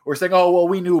season, we're saying, oh, well,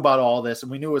 we knew about all this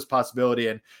and we knew it was a possibility.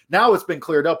 And now it's been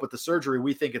cleared up with the surgery.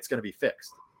 We think it's going to be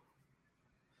fixed.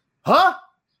 Huh?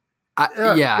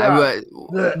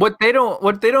 What they don't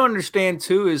understand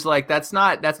too is like that's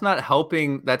not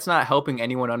helping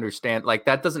anyone understand. Like,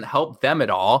 that doesn't help them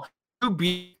at all.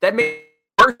 That makes it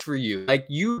worse for you. Like,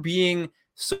 you being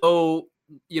so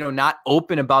not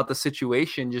open about the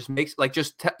situation just makes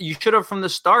you should have from the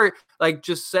start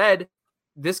just said,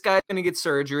 this guy's going to get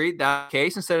surgery, that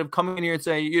case, instead of coming in here and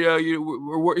saying,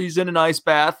 he's in an ice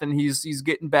bath and he's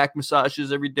getting back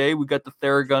massages every day. We got the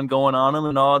Theragun going on him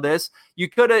and all this. You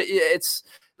could have, it's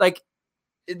like,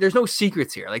 there's no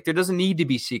secrets here. Like, there doesn't need to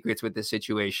be secrets with this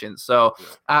situation. So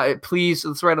please,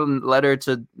 let's write a letter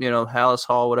to, Hallis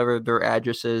Hall, whatever their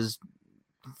address is.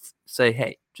 Say,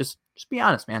 hey, just be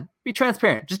honest, man. Be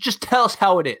transparent. Just tell us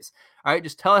how it is. All right.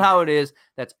 Just tell it how it is.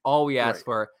 That's all we ask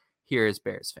for here as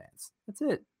Bears fans. That's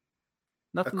it.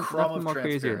 Nothing more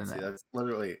crazier than that. That's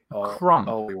literally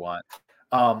all we want.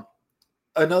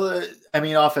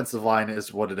 Offensive line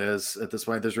is what it is at this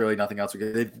point. There's really nothing else.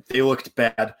 They looked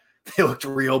bad. They looked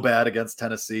real bad against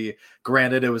Tennessee.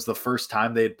 Granted, it was the first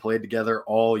time they had played together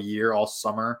all year, all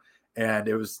summer, and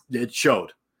it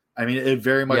showed. I mean, it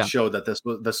very much showed that this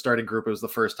was the starting group. It was the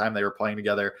first time they were playing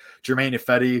together. Germain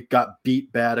Ifedi got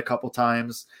beat bad a couple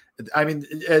times. I mean,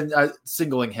 and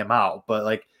singling him out, but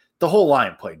like, the whole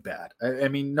line played bad. I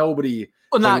mean, nobody.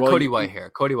 Well, not Cody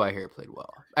Whitehair. Cody Whitehair played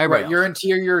well. Right. Your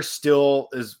interior still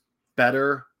is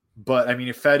better, but I mean,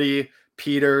 Ifedi,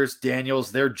 Peters,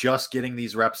 Daniels, they're just getting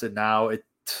these reps in now.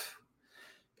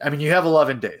 You have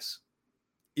 11 days.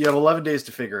 You have 11 days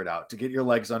to figure it out, to get your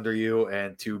legs under you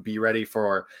and to be ready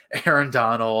for Aaron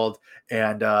Donald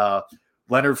and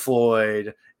Leonard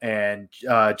Floyd and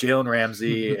Jalen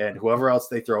Ramsey and whoever else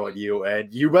they throw at you.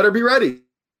 And you better be ready.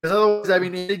 Because otherwise,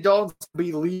 Andy Dalton's will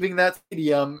be leaving that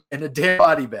stadium in a damn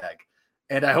body bag.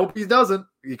 And I hope he doesn't,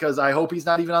 because I hope he's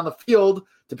not even on the field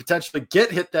to potentially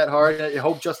get hit that hard. And I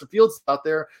hope Justin Fields is out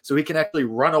there so he can actually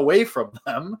run away from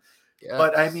them. Yes.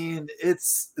 But I mean,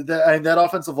 it's that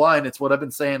offensive line. It's what I've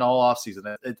been saying all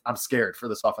offseason. I'm scared for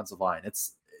this offensive line.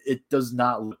 It does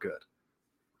not look good.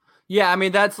 Yeah, I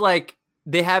mean, that's like,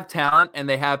 they have talent and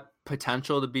they have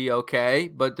potential to be okay,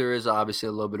 but there is obviously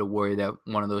a little bit of worry that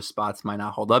one of those spots might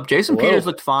not hold up. Jason Peters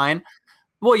looked fine.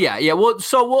 Well, yeah.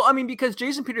 Well, I mean, because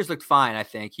Jason Peters looked fine, I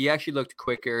think. He actually looked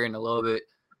quicker and a little bit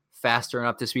faster and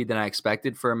up to speed than I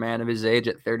expected for a man of his age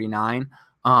at 39,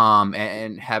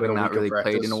 and having not really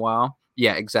played in a while.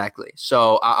 Yeah, exactly.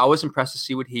 So I was impressed to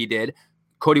see what he did.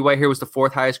 Cody Whitehair was the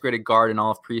 4th highest graded guard in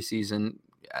all of preseason,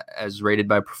 as rated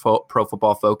by Pro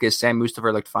Football Focus. Sam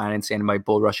Mustipher looked fine and standing by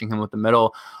bull rushing him with the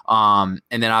middle. And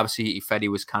then obviously Ifedi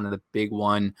was kind of the big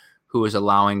one who was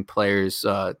allowing players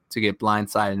to get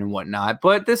blindsided and whatnot.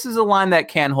 But this is a line that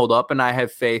can hold up, and I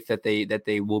have faith that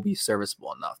they will be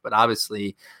serviceable enough. But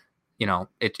obviously,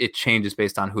 it changes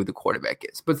based on who the quarterback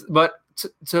is. But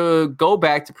to go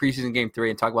back to preseason game 3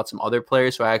 and talk about some other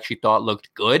players who I actually thought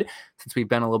looked good, since we've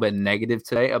been a little bit negative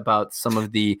today about some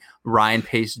of the Ryan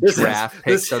Pace draft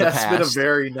picks of the past. This has been a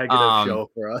very negative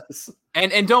show for us.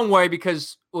 And don't worry,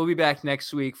 because we'll be back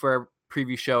next week for a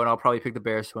preview show, and I'll probably pick the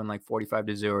Bears to win like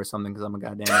 45-0 or something because I'm a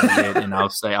goddamn idiot. And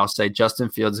I'll say Justin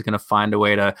Fields is going to find a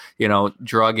way to,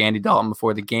 drug Andy Dalton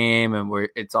before the game, and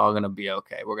it's all going to be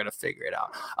okay. We're going to figure it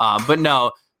out. But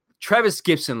no, Travis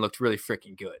Gibson looked really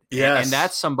freaking good. Yes. And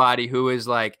that's somebody who is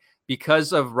like,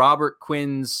 because of Robert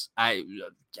Quinn's,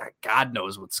 God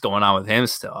knows what's going on with him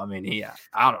still. I mean,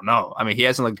 I don't know. I mean, he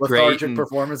hasn't looked lethargic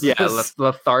performances. Yeah,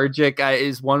 lethargic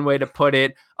is one way to put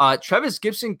it. Travis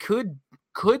Gibson could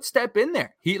step in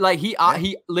there. He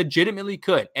legitimately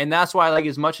could. And that's why, like,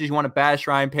 as much as you want to bash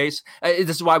Ryan Pace, this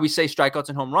is why we say strikeouts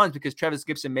and home runs, because Travis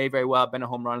Gibson may very well have been a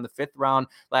home run in the 5th round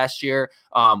last year.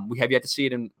 We have yet to see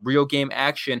it in real game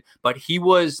action, but he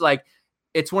was like,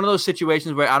 it's one of those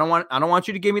situations where I don't want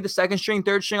you to give me the 2nd string,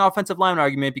 3rd string offensive lineman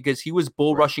argument, because he was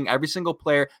bull rushing every single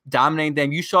player, dominating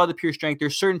them. You saw the pure strength.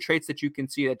 There's certain traits that you can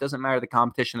see that doesn't matter the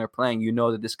competition they're playing. You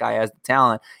know that this guy has the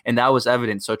talent, and that was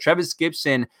evident. So Travis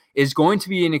Gibson is going to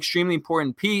be an extremely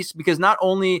important piece, because not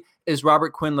only is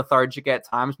Robert Quinn lethargic at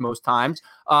times, most times,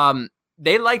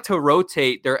 they like to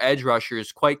rotate their edge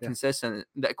rushers quite consistently.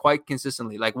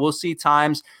 Like, we'll see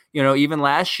times, even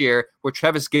last year where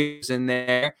Travis Gibson in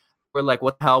there, we're like,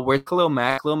 what the hell? Where's Khalil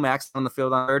Mack? Khalil Mack's on the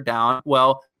field on 3rd down.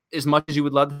 Well, as much as you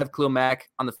would love to have Khalil Mack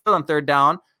on the field on 3rd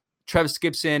down, Travis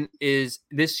Gibson is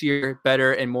this year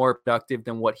better and more productive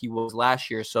than what he was last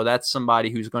year. So that's somebody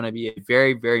who's going to be a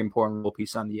very, very important little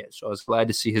piece on the edge. So I was glad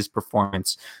to see his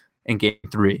performance in game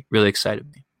 3. Really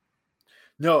excited me.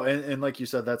 No, and like you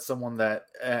said, that's someone that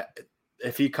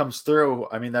if he comes through,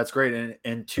 I mean, that's great.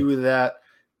 And to that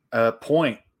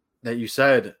point that you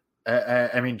said,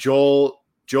 I mean, Joel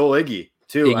Iggy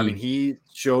too. I mean, he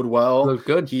showed well. Looked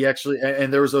good. He actually,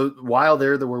 and there was a while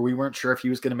there where we weren't sure if he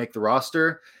was going to make the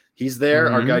roster. He's there.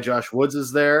 Mm-hmm. Our guy Josh Woods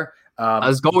is there.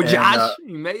 Let's go, Josh.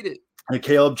 You made it. And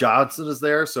Caleb Johnson is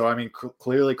there. So, I mean,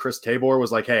 clearly Chris Tabor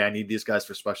was like, hey, I need these guys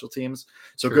for special teams.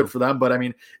 So True. Good for them. But I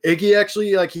mean, Iggy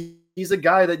actually, like, he's a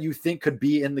guy that you think could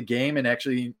be in the game and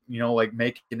actually, like,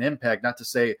 make an impact. Not to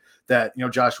say that,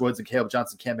 Josh Woods and Caleb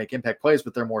Johnson can't make impact plays,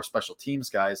 but they're more special teams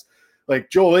guys. Like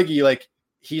Joel Iggy, like,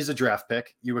 he's a draft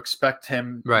pick. You expect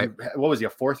him. Right. What was he, a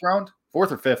 4th round?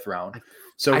 4th or 5th round?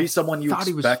 So he's someone you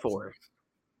expect.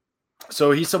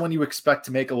 So he's someone you expect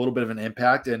to make a little bit of an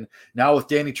impact. And now with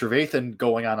Danny Trevathan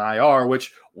going on IR,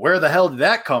 which where the hell did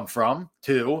that come from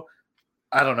too?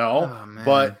 I don't know. Oh,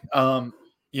 but,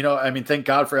 I mean, thank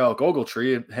God for Alec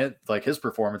Ogletree and like his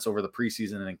performance over the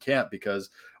preseason and in camp, because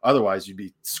otherwise you'd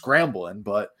be scrambling.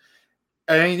 But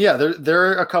I mean, yeah, there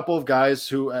are a couple of guys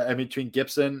who, I mean, between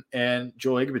Gibson and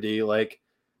Joel Igby, like,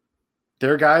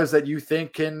 they're guys that you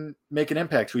think can make an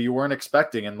impact who you weren't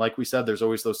expecting. And like we said, there's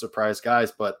always those surprise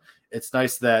guys, but it's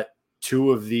nice that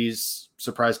 2 of these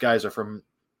surprise guys are from,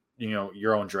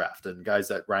 your own draft and guys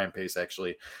that Ryan Pace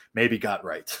actually maybe got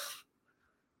right.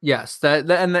 Yes,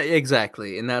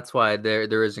 exactly. And that's why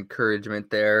there is encouragement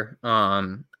there.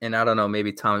 And I don't know,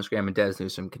 maybe Thomas Graham and Des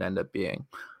Newsome could end up being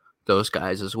those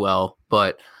guys as well.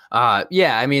 But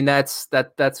yeah, I mean, that's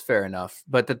fair enough.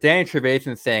 But the Danny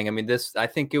Trevathan thing, I mean, I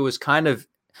think it was kind of,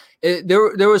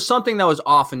 there was something that was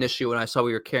off initially when I saw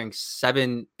we were carrying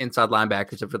 7 inside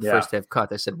linebackers after the first half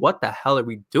cut. I said, what the hell are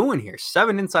we doing here?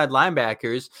 7 inside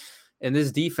linebackers, and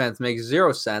this defense makes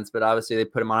 0 sense, but obviously they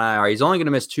put him on IR. He's only going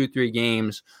to miss 2-3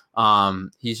 games.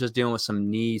 He's just dealing with some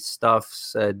knee stuff,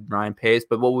 said Ryan Pace.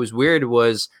 But what was weird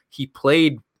was he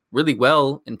played really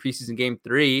well in preseason game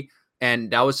 3.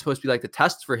 And that was supposed to be like the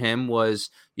test for him was,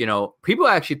 people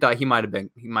actually thought he might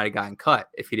have gotten cut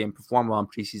if he didn't perform well in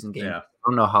preseason game. Yeah. I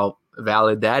don't know how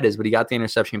valid that is, but he got the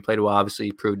interception, he played well. Obviously,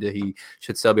 he proved that he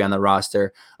should still be on the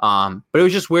roster. But it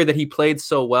was just weird that he played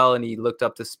so well and he looked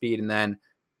up to speed, and then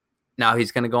now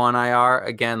he's going to go on IR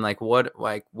again. Like,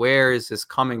 where is this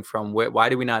coming from? Why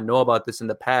do we not know about this in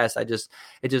the past? It just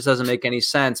doesn't make any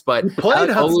sense. But he played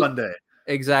on Sunday.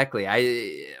 Exactly.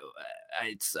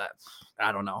 it's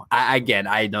I don't know. I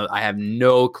have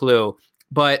no clue.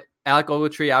 But Alec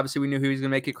Ogletree, obviously we knew he was going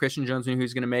to make it. Christian Jones knew he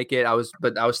was going to make it. I was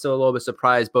still a little bit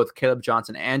surprised. Both Caleb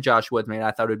Johnson and Josh Woods made it.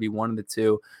 I thought it would be one of the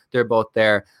two. They're both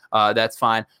there. That's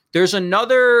fine. There's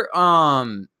another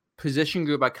position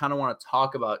group I kind of want to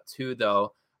talk about too,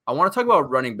 though. I want to talk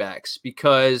about running backs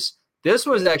because this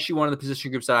was actually one of the position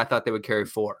groups that I thought they would carry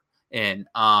 4 in.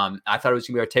 I thought it was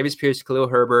going to be Artavis Pierce, Khalil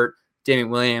Herbert,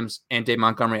 Damian Williams, and Dave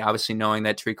Montgomery, obviously knowing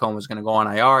that Tariq Cohen was going to go on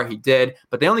IR. He did,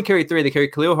 but they only carried 3. They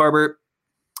carried Khalil Herbert,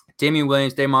 Damian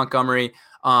Williams, Dave Montgomery.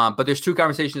 But there's 2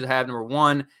 conversations I have. Number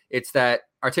one, it's that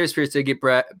Artavis Pierce did get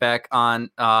brought back onto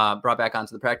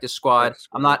the practice squad.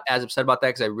 I'm not as upset about that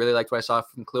because I really liked what I saw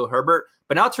from Khalil Herbert.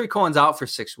 But now Tariq Cohen's out for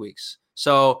 6 weeks.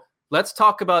 So let's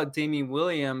talk about Damian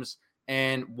Williams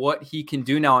and what he can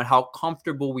do now and how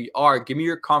comfortable we are. Give me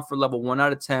your comfort level 1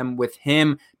 out of 10 with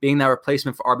him being that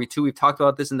replacement for RB2. We've talked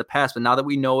about this in the past, but now that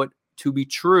we know it to be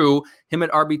true, him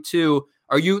at RB2,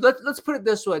 are you, let's put it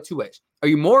this way, 2 ways. Are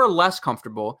you more or less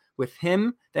comfortable with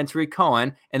him than Tariq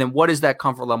Cohen? And then what is that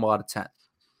comfort level out of 10?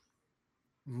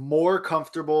 More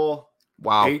comfortable.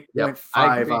 Wow.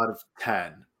 8.5 out of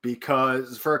 10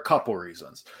 because for a couple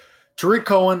reasons. Tariq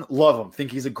Cohen, love him.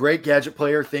 Think he's a great gadget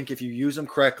player. Think if you use him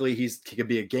correctly, he can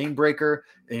be a game breaker.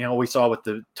 And, we saw with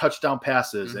the touchdown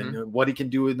passes and what he can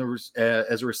do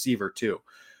as a receiver too.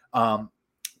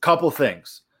 Couple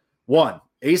things. One,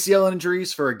 ACL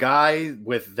injuries for a guy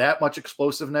with that much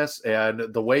explosiveness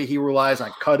and the way he relies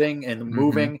on cutting and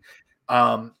moving.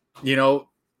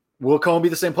 Will Cohen be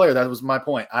the same player? That was my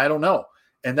point. I don't know.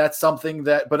 And that's something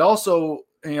that, but also,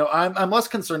 I'm less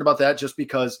concerned about that just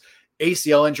because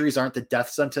ACL injuries aren't the death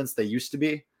sentence they used to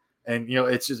be. And,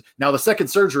 it's just now the second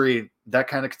surgery that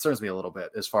kind of concerns me a little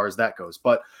bit as far as that goes.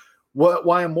 But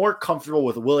why I'm more comfortable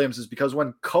with Williams is because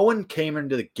when Cohen came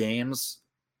into the games,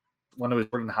 when it was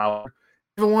Jordan Howard,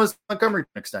 even when it was Montgomery to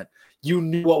an extent, you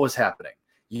knew what was happening.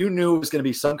 You knew it was going to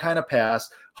be some kind of pass.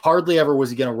 Hardly ever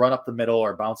was he going to run up the middle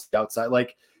or bounce the outside.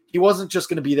 Like he wasn't just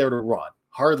going to be there to run.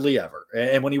 Hardly ever.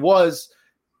 And when he was,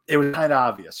 it was kind of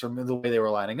obvious from the way they were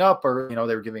lining up or,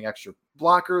 they were giving extra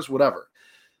blockers, whatever.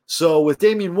 So with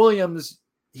Damian Williams,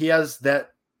 he has that,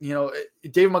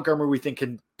 David Montgomery, we think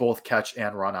can both catch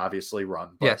and run, obviously run,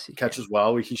 but yes, he catch as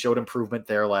well. He showed improvement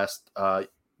there last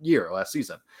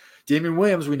season. Damian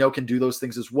Williams, we know can do those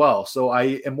things as well. So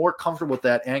I am more comfortable with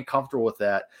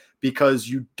that because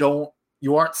you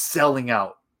aren't selling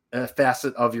out a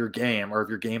facet of your game or of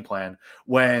your game plan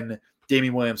when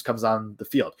Damian Williams comes on the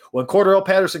field. When Cordarrelle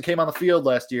Patterson came on the field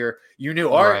last year, you knew,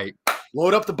 all right,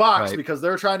 load up the box because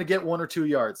they're trying to get 1 or 2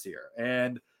 yards here.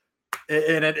 And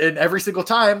every single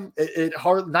time, it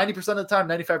hard 90% of the time,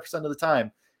 95% of the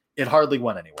time, it hardly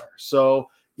went anywhere. So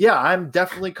yeah, I'm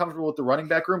definitely comfortable with the running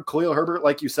back room. Khalil Herbert,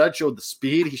 like you said, showed the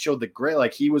speed. He showed the grit,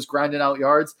 like he was grinding out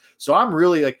yards. So I'm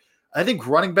really I think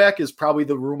running back is probably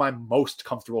the room I'm most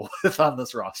comfortable with on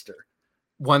this roster.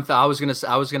 I was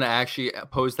gonna actually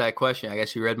pose that question. I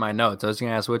guess you read my notes. I was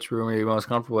gonna ask which room are you most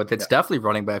comfortable with. It's definitely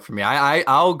running back for me.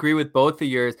 I'll agree with both of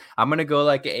yours. I'm gonna go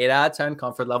like an 8 out of 10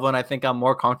 comfort level, and I think I'm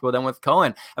more comfortable than with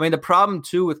Cohen. I mean, the problem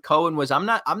too with Cohen was I'm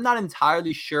not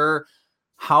entirely sure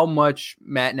how much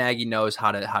Matt Nagy knows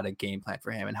how to game plan for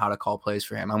him and how to call plays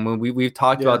for him. I mean, we've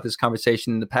talked about this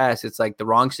conversation in the past. It's like the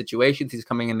wrong situations. He's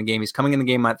coming in the game. He's coming in the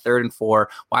game on 3rd and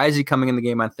 4. Why is he coming in the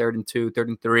game on 3rd and 2, 3rd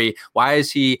and 3? Why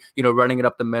is he, running it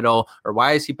up the middle, or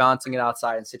why is he bouncing it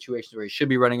outside in situations where he should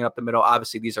be running it up the middle?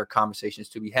 Obviously, these are conversations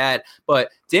to be had.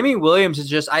 But Damian Williams is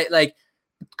just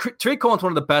Tariq Cohen's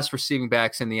one of the best receiving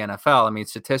backs in the NFL. I mean,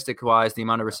 statistic-wise, the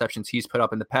amount of receptions he's put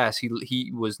up in the past,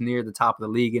 he was near the top of the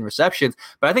league in receptions.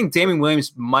 But I think Damian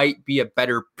Williams might be a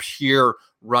better pure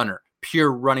runner,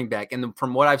 pure running back. And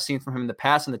from what I've seen from him in the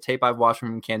past and the tape I've watched from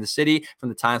him in Kansas City, from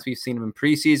the times we've seen him in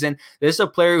preseason, this is a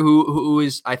player who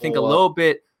is, I think, a little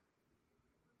bit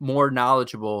more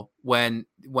knowledgeable when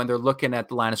they're looking at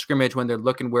the line of scrimmage, when they're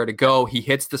looking where to go. He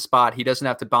hits the spot. He doesn't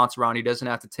have to bounce around. He doesn't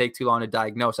have to take too long to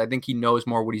diagnose. I think he knows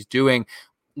more what he's doing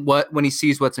when he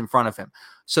sees what's in front of him.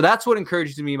 So that's what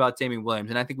encourages me about Damian Williams.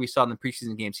 And I think we saw in the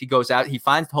preseason games, he goes out, he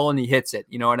finds the hole and he hits it.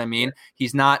 You know what I mean?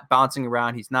 He's not bouncing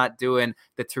around. He's not doing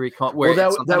the Tariq Cohen.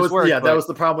 That was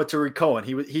the problem with Tariq Cohen.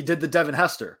 He did the Devin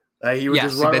Hester. He would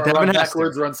just run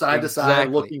backwards, run side to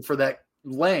side, looking for that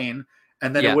lane.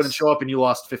 And then it wouldn't show up and you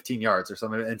lost 15 yards or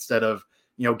something instead of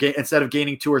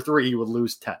gaining 2 or 3, you would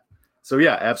lose 10. So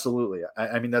yeah, absolutely.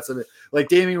 I mean, that's like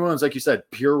Damian Williams, like you said,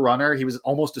 pure runner. He was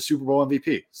almost a Super Bowl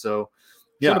MVP. So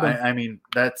yeah, I mean,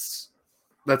 that's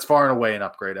far and away an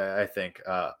upgrade. I think,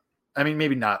 I mean,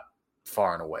 maybe not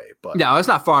far and away. But no, it's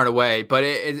not far and away, but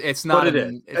it's not. But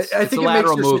it is. I think a it makes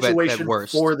lateral the move situation at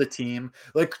worst for the team.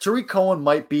 Like Tariq Cohen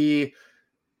might be,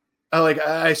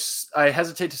 I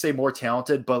hesitate to say more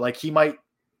talented, but like he might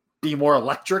be more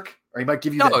electric, or he might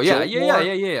give you that.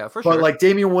 Yeah, for sure. But like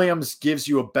Damian Williams gives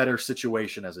you a better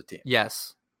situation as a team.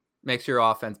 Yes, makes your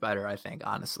offense better, I think,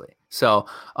 honestly. So,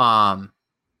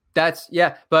 that's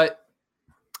but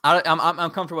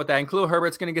I'm comfortable with that. And Khalil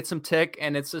Herbert's going to get some tick,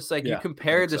 and it's just like you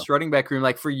compare this running back room.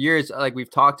 Like for years, like we've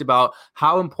talked about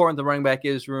how important the running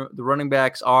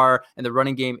backs are, and the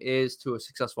running game is to a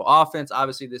successful offense.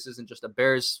 Obviously, this isn't just a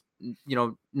Bears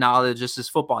knowledge, this is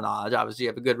football knowledge. Obviously, you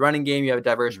have a good running game, you have a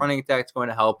diverse running attack, it's going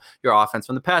to help your offense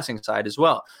from the passing side as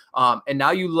well. And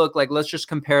now you look like, let's just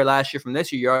compare last year from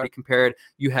this year. You already compared,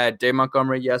 you had Dave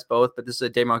Montgomery, yes, both, but this is a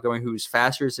Dave Montgomery who's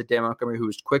faster, it's a Dave Montgomery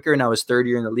who's quicker. Now his third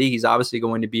year in the league, he's obviously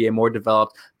going to be a more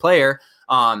developed player.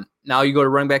 Now you go to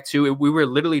running back 2. We were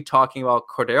literally talking about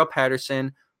Cordero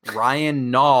Patterson,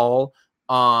 Ryan Nall,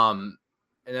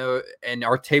 and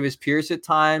Artavis Pierce at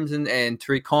times, and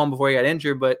Tariq Cohen before he got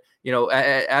injured. But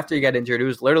after he got injured, it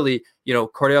was literally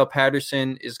Cordero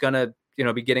Patterson is gonna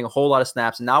be getting a whole lot of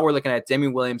snaps, and now we're looking at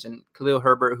Damian Williams and Khalil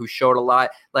Herbert, who showed a lot.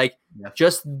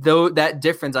 Just though that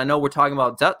difference. I know we're talking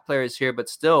about depth players here, but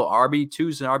still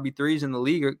RB2s and RB3s in the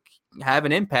league have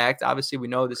an impact. Obviously, we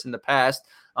know this in the past.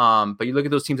 But you look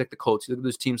at those teams like the Colts, you look at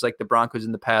those teams like the Broncos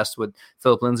in the past with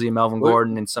Phillip Lindsay and Melvin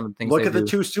Gordon and some of the things. Look at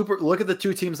the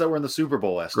two teams that were in the Super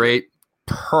Bowl last year. Great.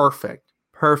 Perfect.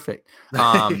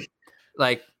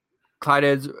 Like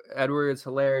Clyde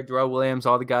Edwards-Helaire, Darrell Williams,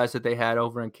 all the guys that they had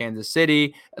over in Kansas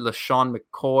City, LaShawn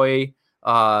McCoy,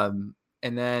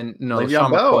 and then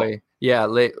LaShawn McCoy. Yeah,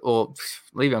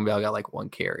 Le'Veon Bell got like 1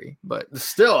 carry, but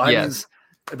still, yes.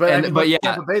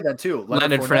 Tampa Bay then too.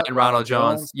 Leonard Fournette and Ronald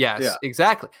Jones. Yes,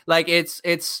 exactly. Like it's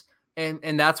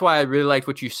and that's why I really liked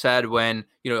what you said when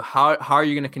how are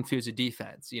you going to confuse a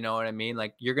defense? You know what I mean?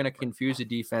 Like you're going to confuse a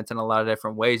defense in a lot of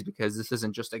different ways, because this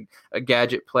isn't just a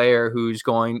gadget player who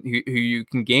you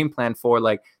can game plan for.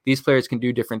 Like these players can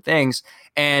do different things,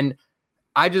 and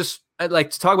I'd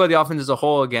like to talk about the offense as a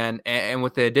whole again, and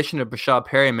with the addition of Brashad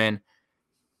Perriman.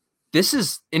 This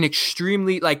is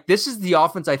this is the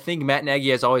offense I think Matt Nagy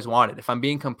has always wanted. If I'm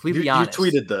being completely honest, you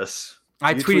tweeted this.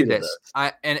 I tweeted this.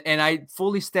 I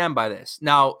fully stand by this.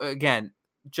 Now, again,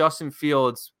 Justin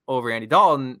Fields over Andy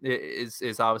Dalton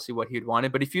is obviously what he'd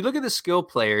wanted. But if you look at the skill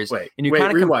players,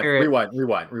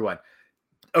 rewind.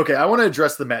 Okay, I want to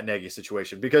address the Matt Nagy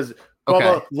situation because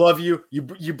Bubba, love you.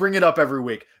 You bring it up every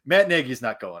week. Matt Nagy's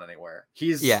not going anywhere.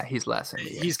 He's less.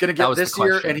 He's going to get this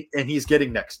year, and he's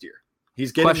getting next year.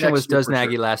 Question was, does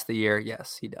Nagy last the year?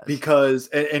 Yes, he does. Because,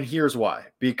 and here's why.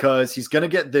 Because he's going to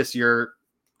get this year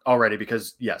already.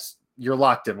 Because, yes, you're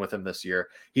locked in with him this year.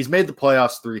 He's made the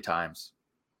playoffs 3 times.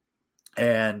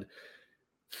 And,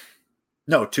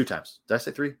 no, 2 times. Did I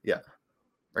say 3? Yeah.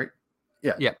 Right?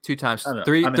 Yeah. Yeah, 2 times.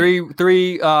 3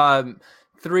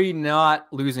 not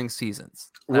losing seasons.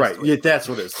 Right. Yeah, that's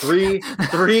what it is. 3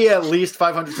 at least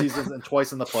 500 seasons and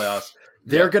twice in the playoffs.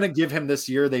 They're going to give him this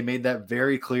year. They made that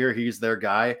very clear. He's their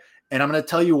guy. And I'm going to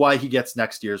tell you why he gets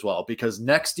next year as well. Because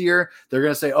next year, they're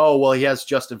going to say, oh, well, he has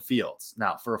Justin Fields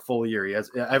now for a full year. He has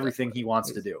everything he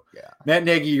wants to do. Yeah. Matt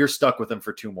Nagy, you're stuck with him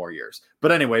for 2 more years.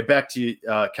 But anyway, back to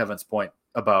Kevin's point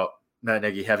about Matt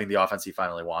Nagy having the offense he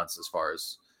finally wants as far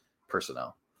as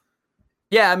personnel.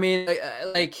 Yeah, I mean,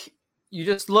 you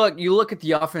look at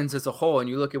the offense as a whole, and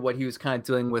you look at what he was kind of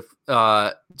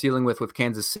dealing with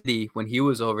Kansas City when he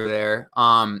was over there.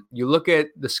 You look at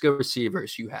the skill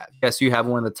receivers you have. Yes, you have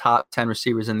one of the top 10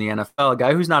 receivers in the NFL, a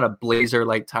guy who's not a blazer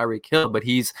like Tyreek Hill, but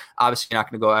he's obviously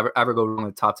not going to ever go wrong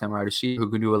with the top 10 wide receiver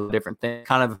who can do a lot of different things.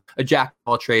 Kind of a jack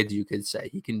of all trades, you could say.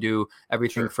 He can do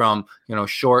everything from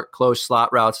short, close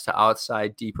slot routes to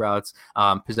outside deep routes,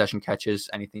 possession catches,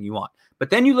 anything you want. But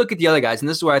then you look at the other guys, and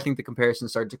this is where I think the comparisons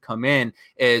start to come in,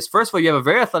 is first of all, you have a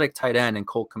very athletic tight end in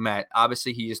Cole Kmet.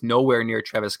 Obviously, he is nowhere near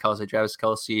Travis Kelce. Travis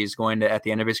Kelce is going to, at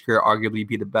the end of his career, arguably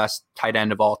be the best tight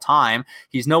end of all time.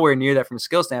 He's nowhere near that from a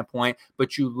skill standpoint,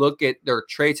 but you look at their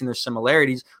traits and their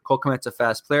similarities. Cole Kmet's a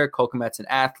fast player. Cole Kmet's an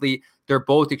athlete. They're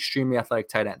both extremely athletic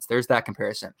tight ends. There's that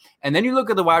comparison. And then you look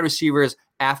at the wide receivers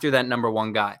after that number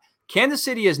 1 guy. Kansas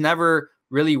City has never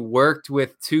really worked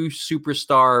with 2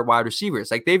 superstar wide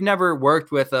receivers. Like they've never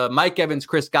worked with a Mike Evans,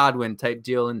 Chris Godwin type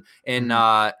deal in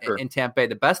Tampa Bay.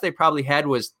 The best they probably had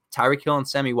was Tyreek Hill and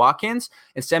Sammy Watkins.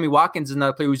 And Sammy Watkins is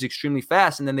another player who's extremely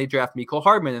fast. And then they draft Mecole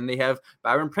Hardman, and they have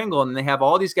Byron Pringle, and they have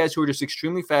all these guys who are just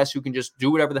extremely fast, who can just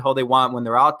do whatever the hell they want when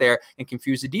they're out there and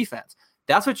confuse the defense.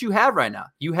 That's what you have right now.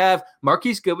 You have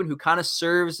Marquise Goodwin, who kind of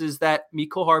serves as that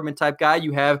Mecole Hardman type guy.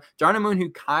 You have Darnell Moon, who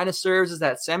kind of serves as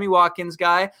that Sammy Watkins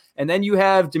guy. And then you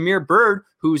have Damiere Byrd,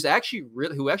 who actually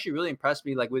really impressed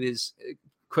me, like with his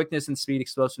quickness and speed,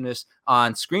 explosiveness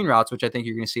on screen routes, which I think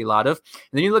you're going to see a lot of.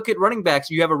 And then you look at running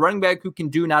backs. You have a running back who can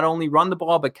do not only run the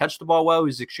ball, but catch the ball well,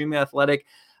 who's extremely athletic.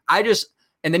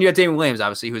 And then you have Damon Williams,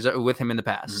 obviously, who's with him in the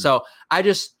past. So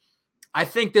I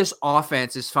think this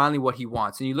offense is finally what he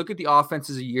wants. And you look at the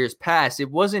offenses of years past, it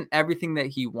wasn't everything that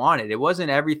he wanted. It wasn't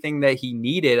everything that he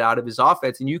needed out of his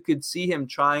offense. And you could see him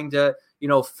trying to,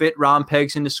 fit round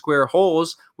pegs into square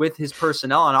holes with his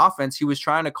personnel on offense. He was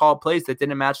trying to call plays that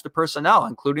didn't match the personnel,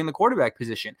 including the quarterback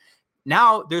position.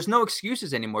 Now there's no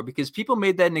excuses anymore, because people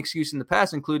made that an excuse in the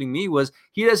past, including me, was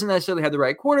he doesn't necessarily have the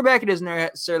right quarterback. He doesn't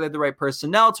necessarily have the right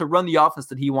personnel to run the offense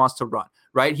that he wants to run,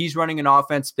 right? He's running an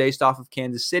offense based off of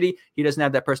Kansas City. He doesn't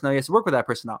have that personnel. He has to work with that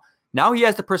personnel. Now he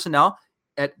has the personnel.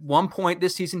 At one point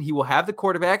this season, he will have the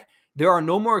quarterback. There are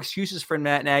no more excuses for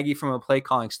Matt Nagy from a play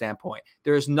calling standpoint.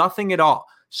 There is nothing at all.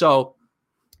 So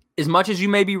as much as you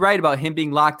may be right about him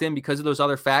being locked in because of those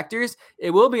other factors,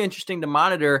 it will be interesting to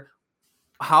monitor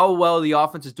how well the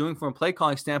offense is doing from a play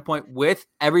calling standpoint with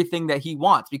everything that he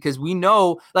wants, because we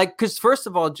know, because first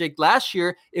of all, Jake, last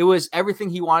year, it was everything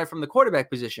he wanted from the quarterback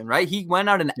position, right? He went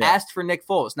out and asked for Nick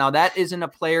Foles. Now that isn't a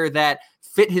player that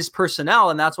fit his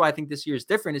personnel. And that's why I think this year is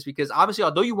different, is because obviously,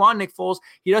 although you want Nick Foles,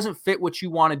 he doesn't fit what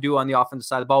you want to do on the offensive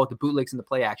side of the ball with the bootlegs and the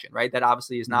play action, right? That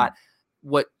obviously is not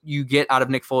what you get out of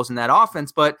Nick Foles in that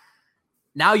offense, but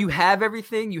now you have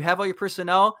everything. You have all your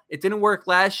personnel. It didn't work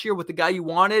last year with the guy you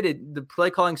wanted. The play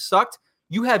calling sucked.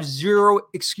 You have zero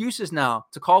excuses now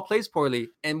to call plays poorly.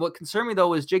 And what concerned me, though,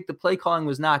 was, Jake, the play calling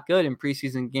was not good in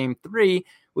preseason game 3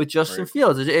 with Justin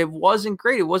Fields. It wasn't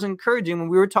great. It wasn't encouraging. When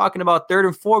we were talking about 3rd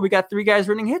and 4, we got 3 guys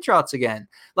running hitch routes again.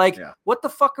 What the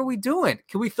fuck are we doing?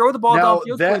 Can we throw the ball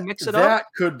downfield? Can we mix it up? That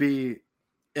could be,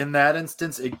 in that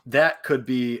instance, that could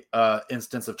be an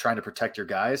instance of trying to protect your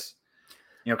guys.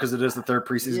 Because it is the 3rd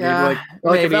preseason game.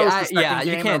 If that was the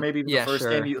second game, or maybe the first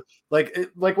game.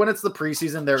 Like when it's the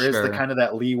preseason, there is the kind of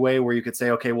that leeway where you could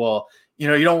say, okay, well, you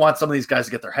don't want some of these guys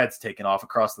to get their heads taken off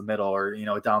across the middle or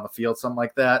down the field, something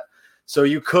like that. So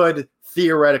you could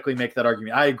theoretically make that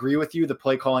argument. I agree with you. The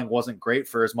play calling wasn't great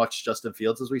for as much Justin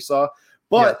Fields as we saw,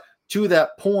 but to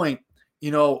that point,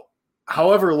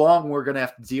 however long we're going to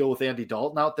have to deal with Andy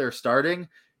Dalton out there starting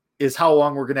is how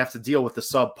long we're going to have to deal with the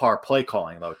subpar play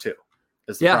calling, though, too.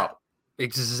 Is the problem.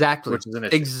 Exactly. Which is an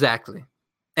issue. Exactly.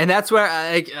 And that's where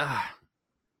I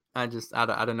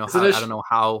don't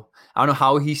know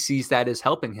how he sees that as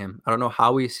helping him. I don't know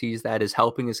how he sees that as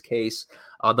helping his case.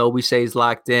 Although we say he's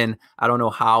locked in, I don't know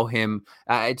how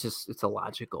it's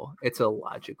illogical. It's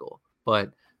illogical.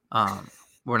 But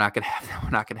we're not gonna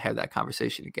have that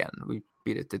conversation again. We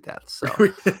beat it to death. So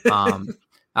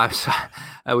I'm sorry.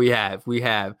 We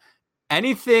have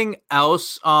anything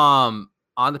else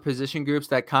on the position groups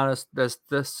that kind of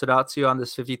stood out to you on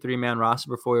this 53-man roster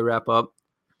before we wrap up?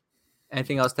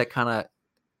 Anything else that kind of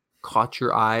caught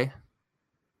your eye?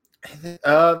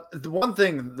 The one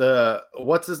thing,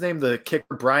 what's his name? The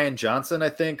kicker, Brian Johnson, I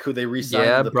think, who they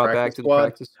re-signed the brought back to the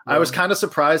practice squad. I was kind of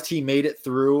surprised he made it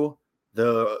through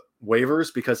the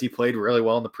waivers because he played really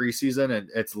well in the preseason, and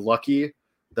it's lucky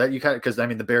that because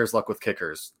the Bears' luck with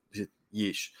kickers,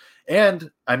 yeesh. And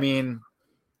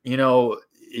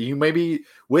you maybe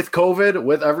with COVID,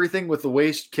 with everything, with the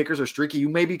way kickers are streaky, you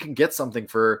maybe can get something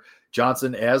for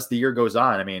Johnson as the year goes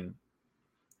on.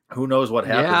 Who knows what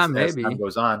happens as time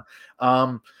goes on.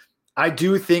 I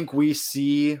do think we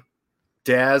see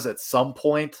Daz at some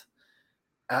point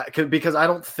because I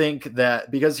don't think that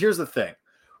 – because here's the thing.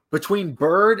 Between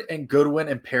Byrd and Goodwin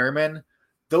and Perriman,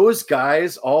 those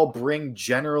guys all bring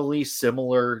generally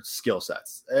similar skill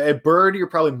sets. Byrd, you're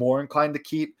probably more inclined to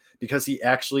keep because he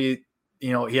actually – he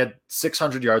had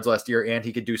 600 yards last year and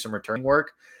he could do some returning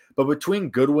work. But between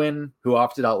Goodwin, who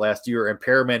opted out last year, and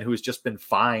Perriman, who's just been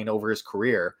fine over his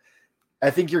career,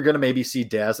 I think you're going to maybe see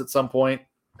Daz at some point.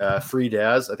 Free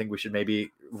Daz. I think we should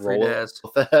maybe roll with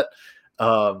that.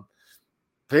 But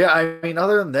yeah,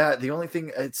 other than that, the only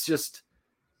thing, it's just,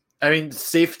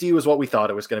 safety was what we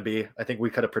thought it was going to be. I think we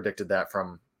could have predicted that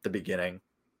from the beginning.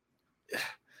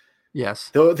 Yes.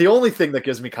 The only thing that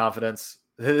gives me confidence,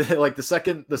 like the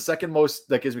second most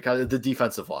that gives me confidence, the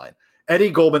defensive line.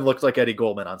 Eddie Goldman looked like Eddie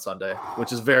Goldman on Sunday,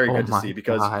 which is very good to see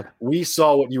because we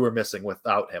saw what you were missing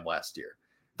without him last year.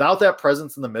 Without that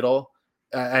presence in the middle,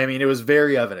 it was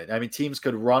very evident. Teams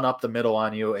could run up the middle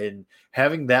on you, and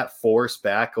having that force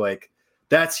back,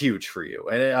 that's huge for you.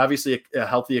 And obviously a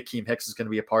healthy Akeem Hicks is going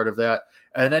to be a part of that.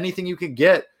 And anything you can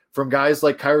get from guys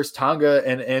like Kyrus Tonga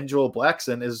and Angelo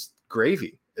Blackson is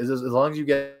gravy. As long as you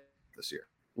get this year,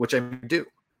 which I do.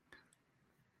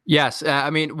 Yes.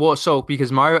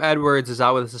 Because Mario Edwards is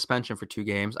out with a suspension for 2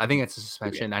 games. I think it's a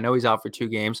suspension. I know he's out for 2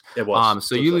 games. It was.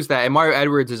 So you lose that. And Mario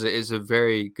Edwards is a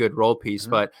very good role piece.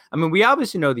 Mm-hmm. But, we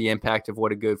obviously know the impact of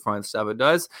what a good front seven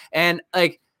does. And,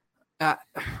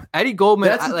 Eddie Goldman.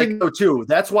 That's the thing, though, too.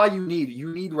 That's why you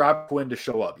need Rob Quinn to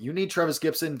show up. You need Travis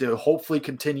Gibson to hopefully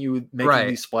continue making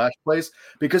these splash plays.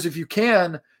 Because if you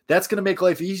can, that's going to make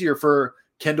life easier for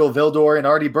Kendall Vildor and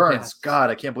Artie Burns. Yes.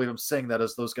 God, I can't believe I'm saying that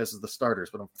as those guys as the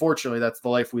starters, but unfortunately that's the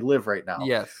life we live right now.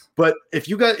 Yes. But if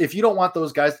you don't want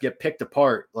those guys to get picked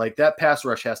apart, like that pass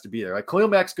rush has to be there. Like Khalil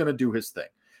Mack's going to do his thing,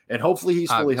 and hopefully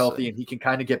he's fully healthy and he can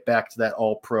kind of get back to that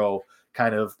all pro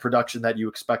kind of production that you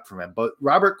expect from him. But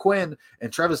Robert Quinn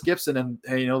and Travis Gibson and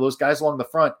those guys along the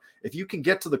front, if you can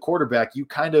get to the quarterback, you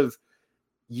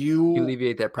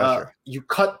alleviate that pressure. You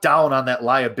cut down on that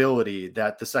liability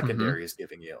that the secondary is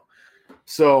giving you.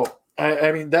 So,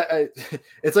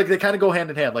 it's like they kind of go hand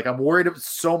in hand. Like I'm worried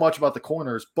so much about the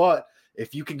corners, but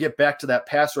if you can get back to that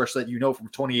pass rush that from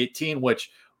 2018,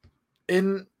 which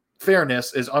in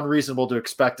fairness is unreasonable to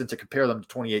expect and to compare them to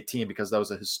 2018 because that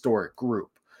was a historic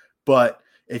group. But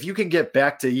if you can get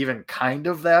back to even kind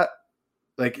of that,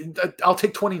 like I'll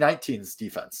take 2019's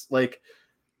defense. Like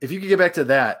if you can get back to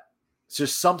that, it's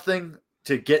just something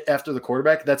to get after the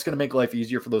quarterback, that's going to make life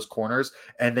easier for those corners,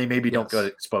 and they maybe don't get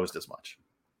exposed as much.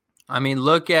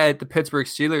 Look at the Pittsburgh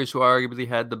Steelers, who arguably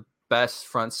had the best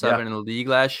front seven in the league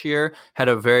last year, had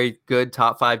a very good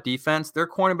top 5 defense. Their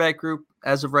cornerback group,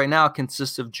 as of right now,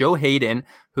 consists of Joe Hayden,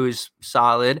 who's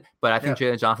solid, but I think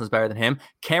Jalen Johnson's better than him,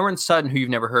 Cameron Sutton, who you've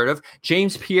never heard of,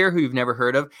 James Pierre, who you've never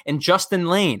heard of, and Justin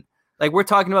Lane. Like we're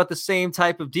talking about the same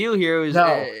type of deal here.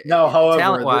 However,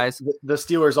 talent-wise, the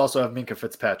Steelers also have Minkah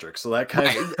Fitzpatrick, so that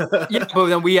kind of but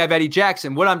then we have Eddie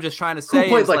Jackson. What I'm just trying to say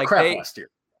played is like crap last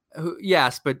year.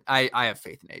 Yes, but I have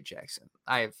faith in Eddie Jackson.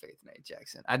 I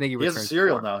think he has a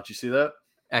cereal now. Did you see that?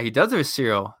 He does have a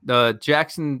cereal. The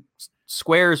Jackson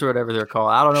Squares or whatever they're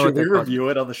called. I don't know. Should we review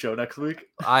it on the show next week?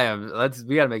 We got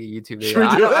to make a YouTube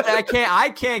video. I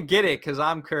can't get it because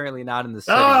I'm currently not in the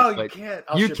city. Oh, you can't.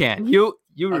 You can.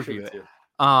 You review it.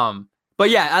 But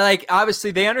yeah,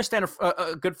 obviously they understand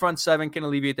a good front seven can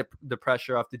alleviate the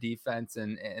pressure off the defense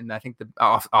and I think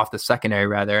off the secondary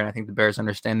rather. And I think the Bears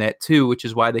understand that too, which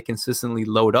is why they consistently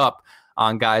load up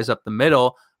on guys up the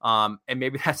middle. And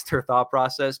maybe that's their thought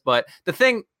process. But the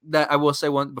thing that I will say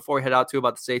before we head out to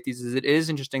about the safeties is it is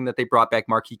interesting that they brought back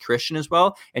Marquis Christian as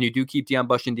well. And you do keep Deion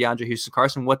Bush and DeAndre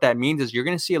Houston-Carson. What that means is you're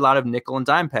going to see a lot of nickel and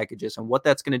dime packages. And what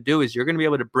that's going to do is you're going to be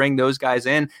able to bring those guys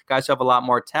in, guys who have a lot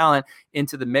more talent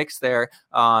into the mix there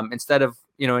instead of,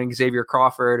 an Xavier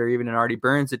Crawford or even an Artie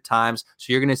Burns at times.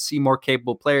 So you're going to see more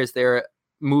capable players there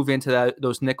move into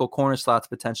those nickel corner slots,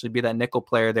 potentially be that nickel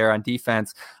player there on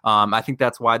defense. I think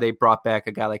that's why they brought back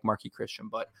a guy like Marquis Christian,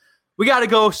 but we got to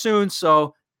go soon.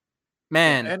 So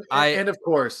man, and of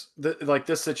course,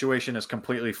 this situation is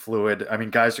completely fluid. I mean,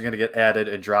 guys are going to get added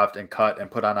and dropped and cut and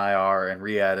put on IR and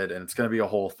re-added, and it's going to be a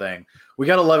whole thing. We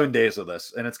got 11 days of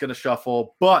this, and it's going to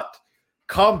shuffle, but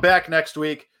come back next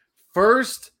week.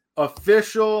 First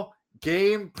official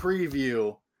game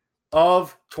preview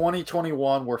of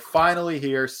 2021. We're finally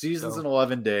here. Season's in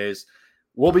 11 days.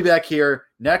 We'll be back here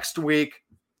next week,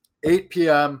 8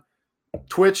 p.m.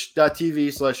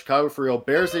 Twitch.tv/Chicago for Real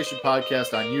Bears Nation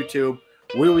podcast on YouTube.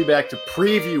 We'll be back to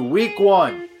preview week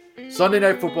 1, Sunday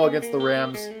Night Football against the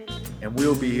Rams, and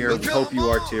we'll be here. We hope you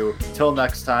are too. Till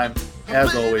next time,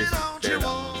 as always, bear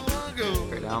down.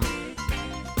 Bear down.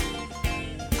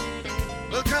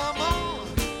 Well, come on,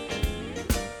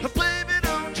 baby,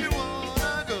 don't you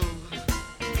wanna go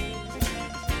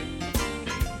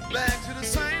back to the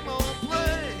same old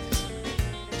place,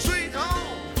 sweet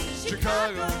home,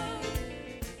 Chicago.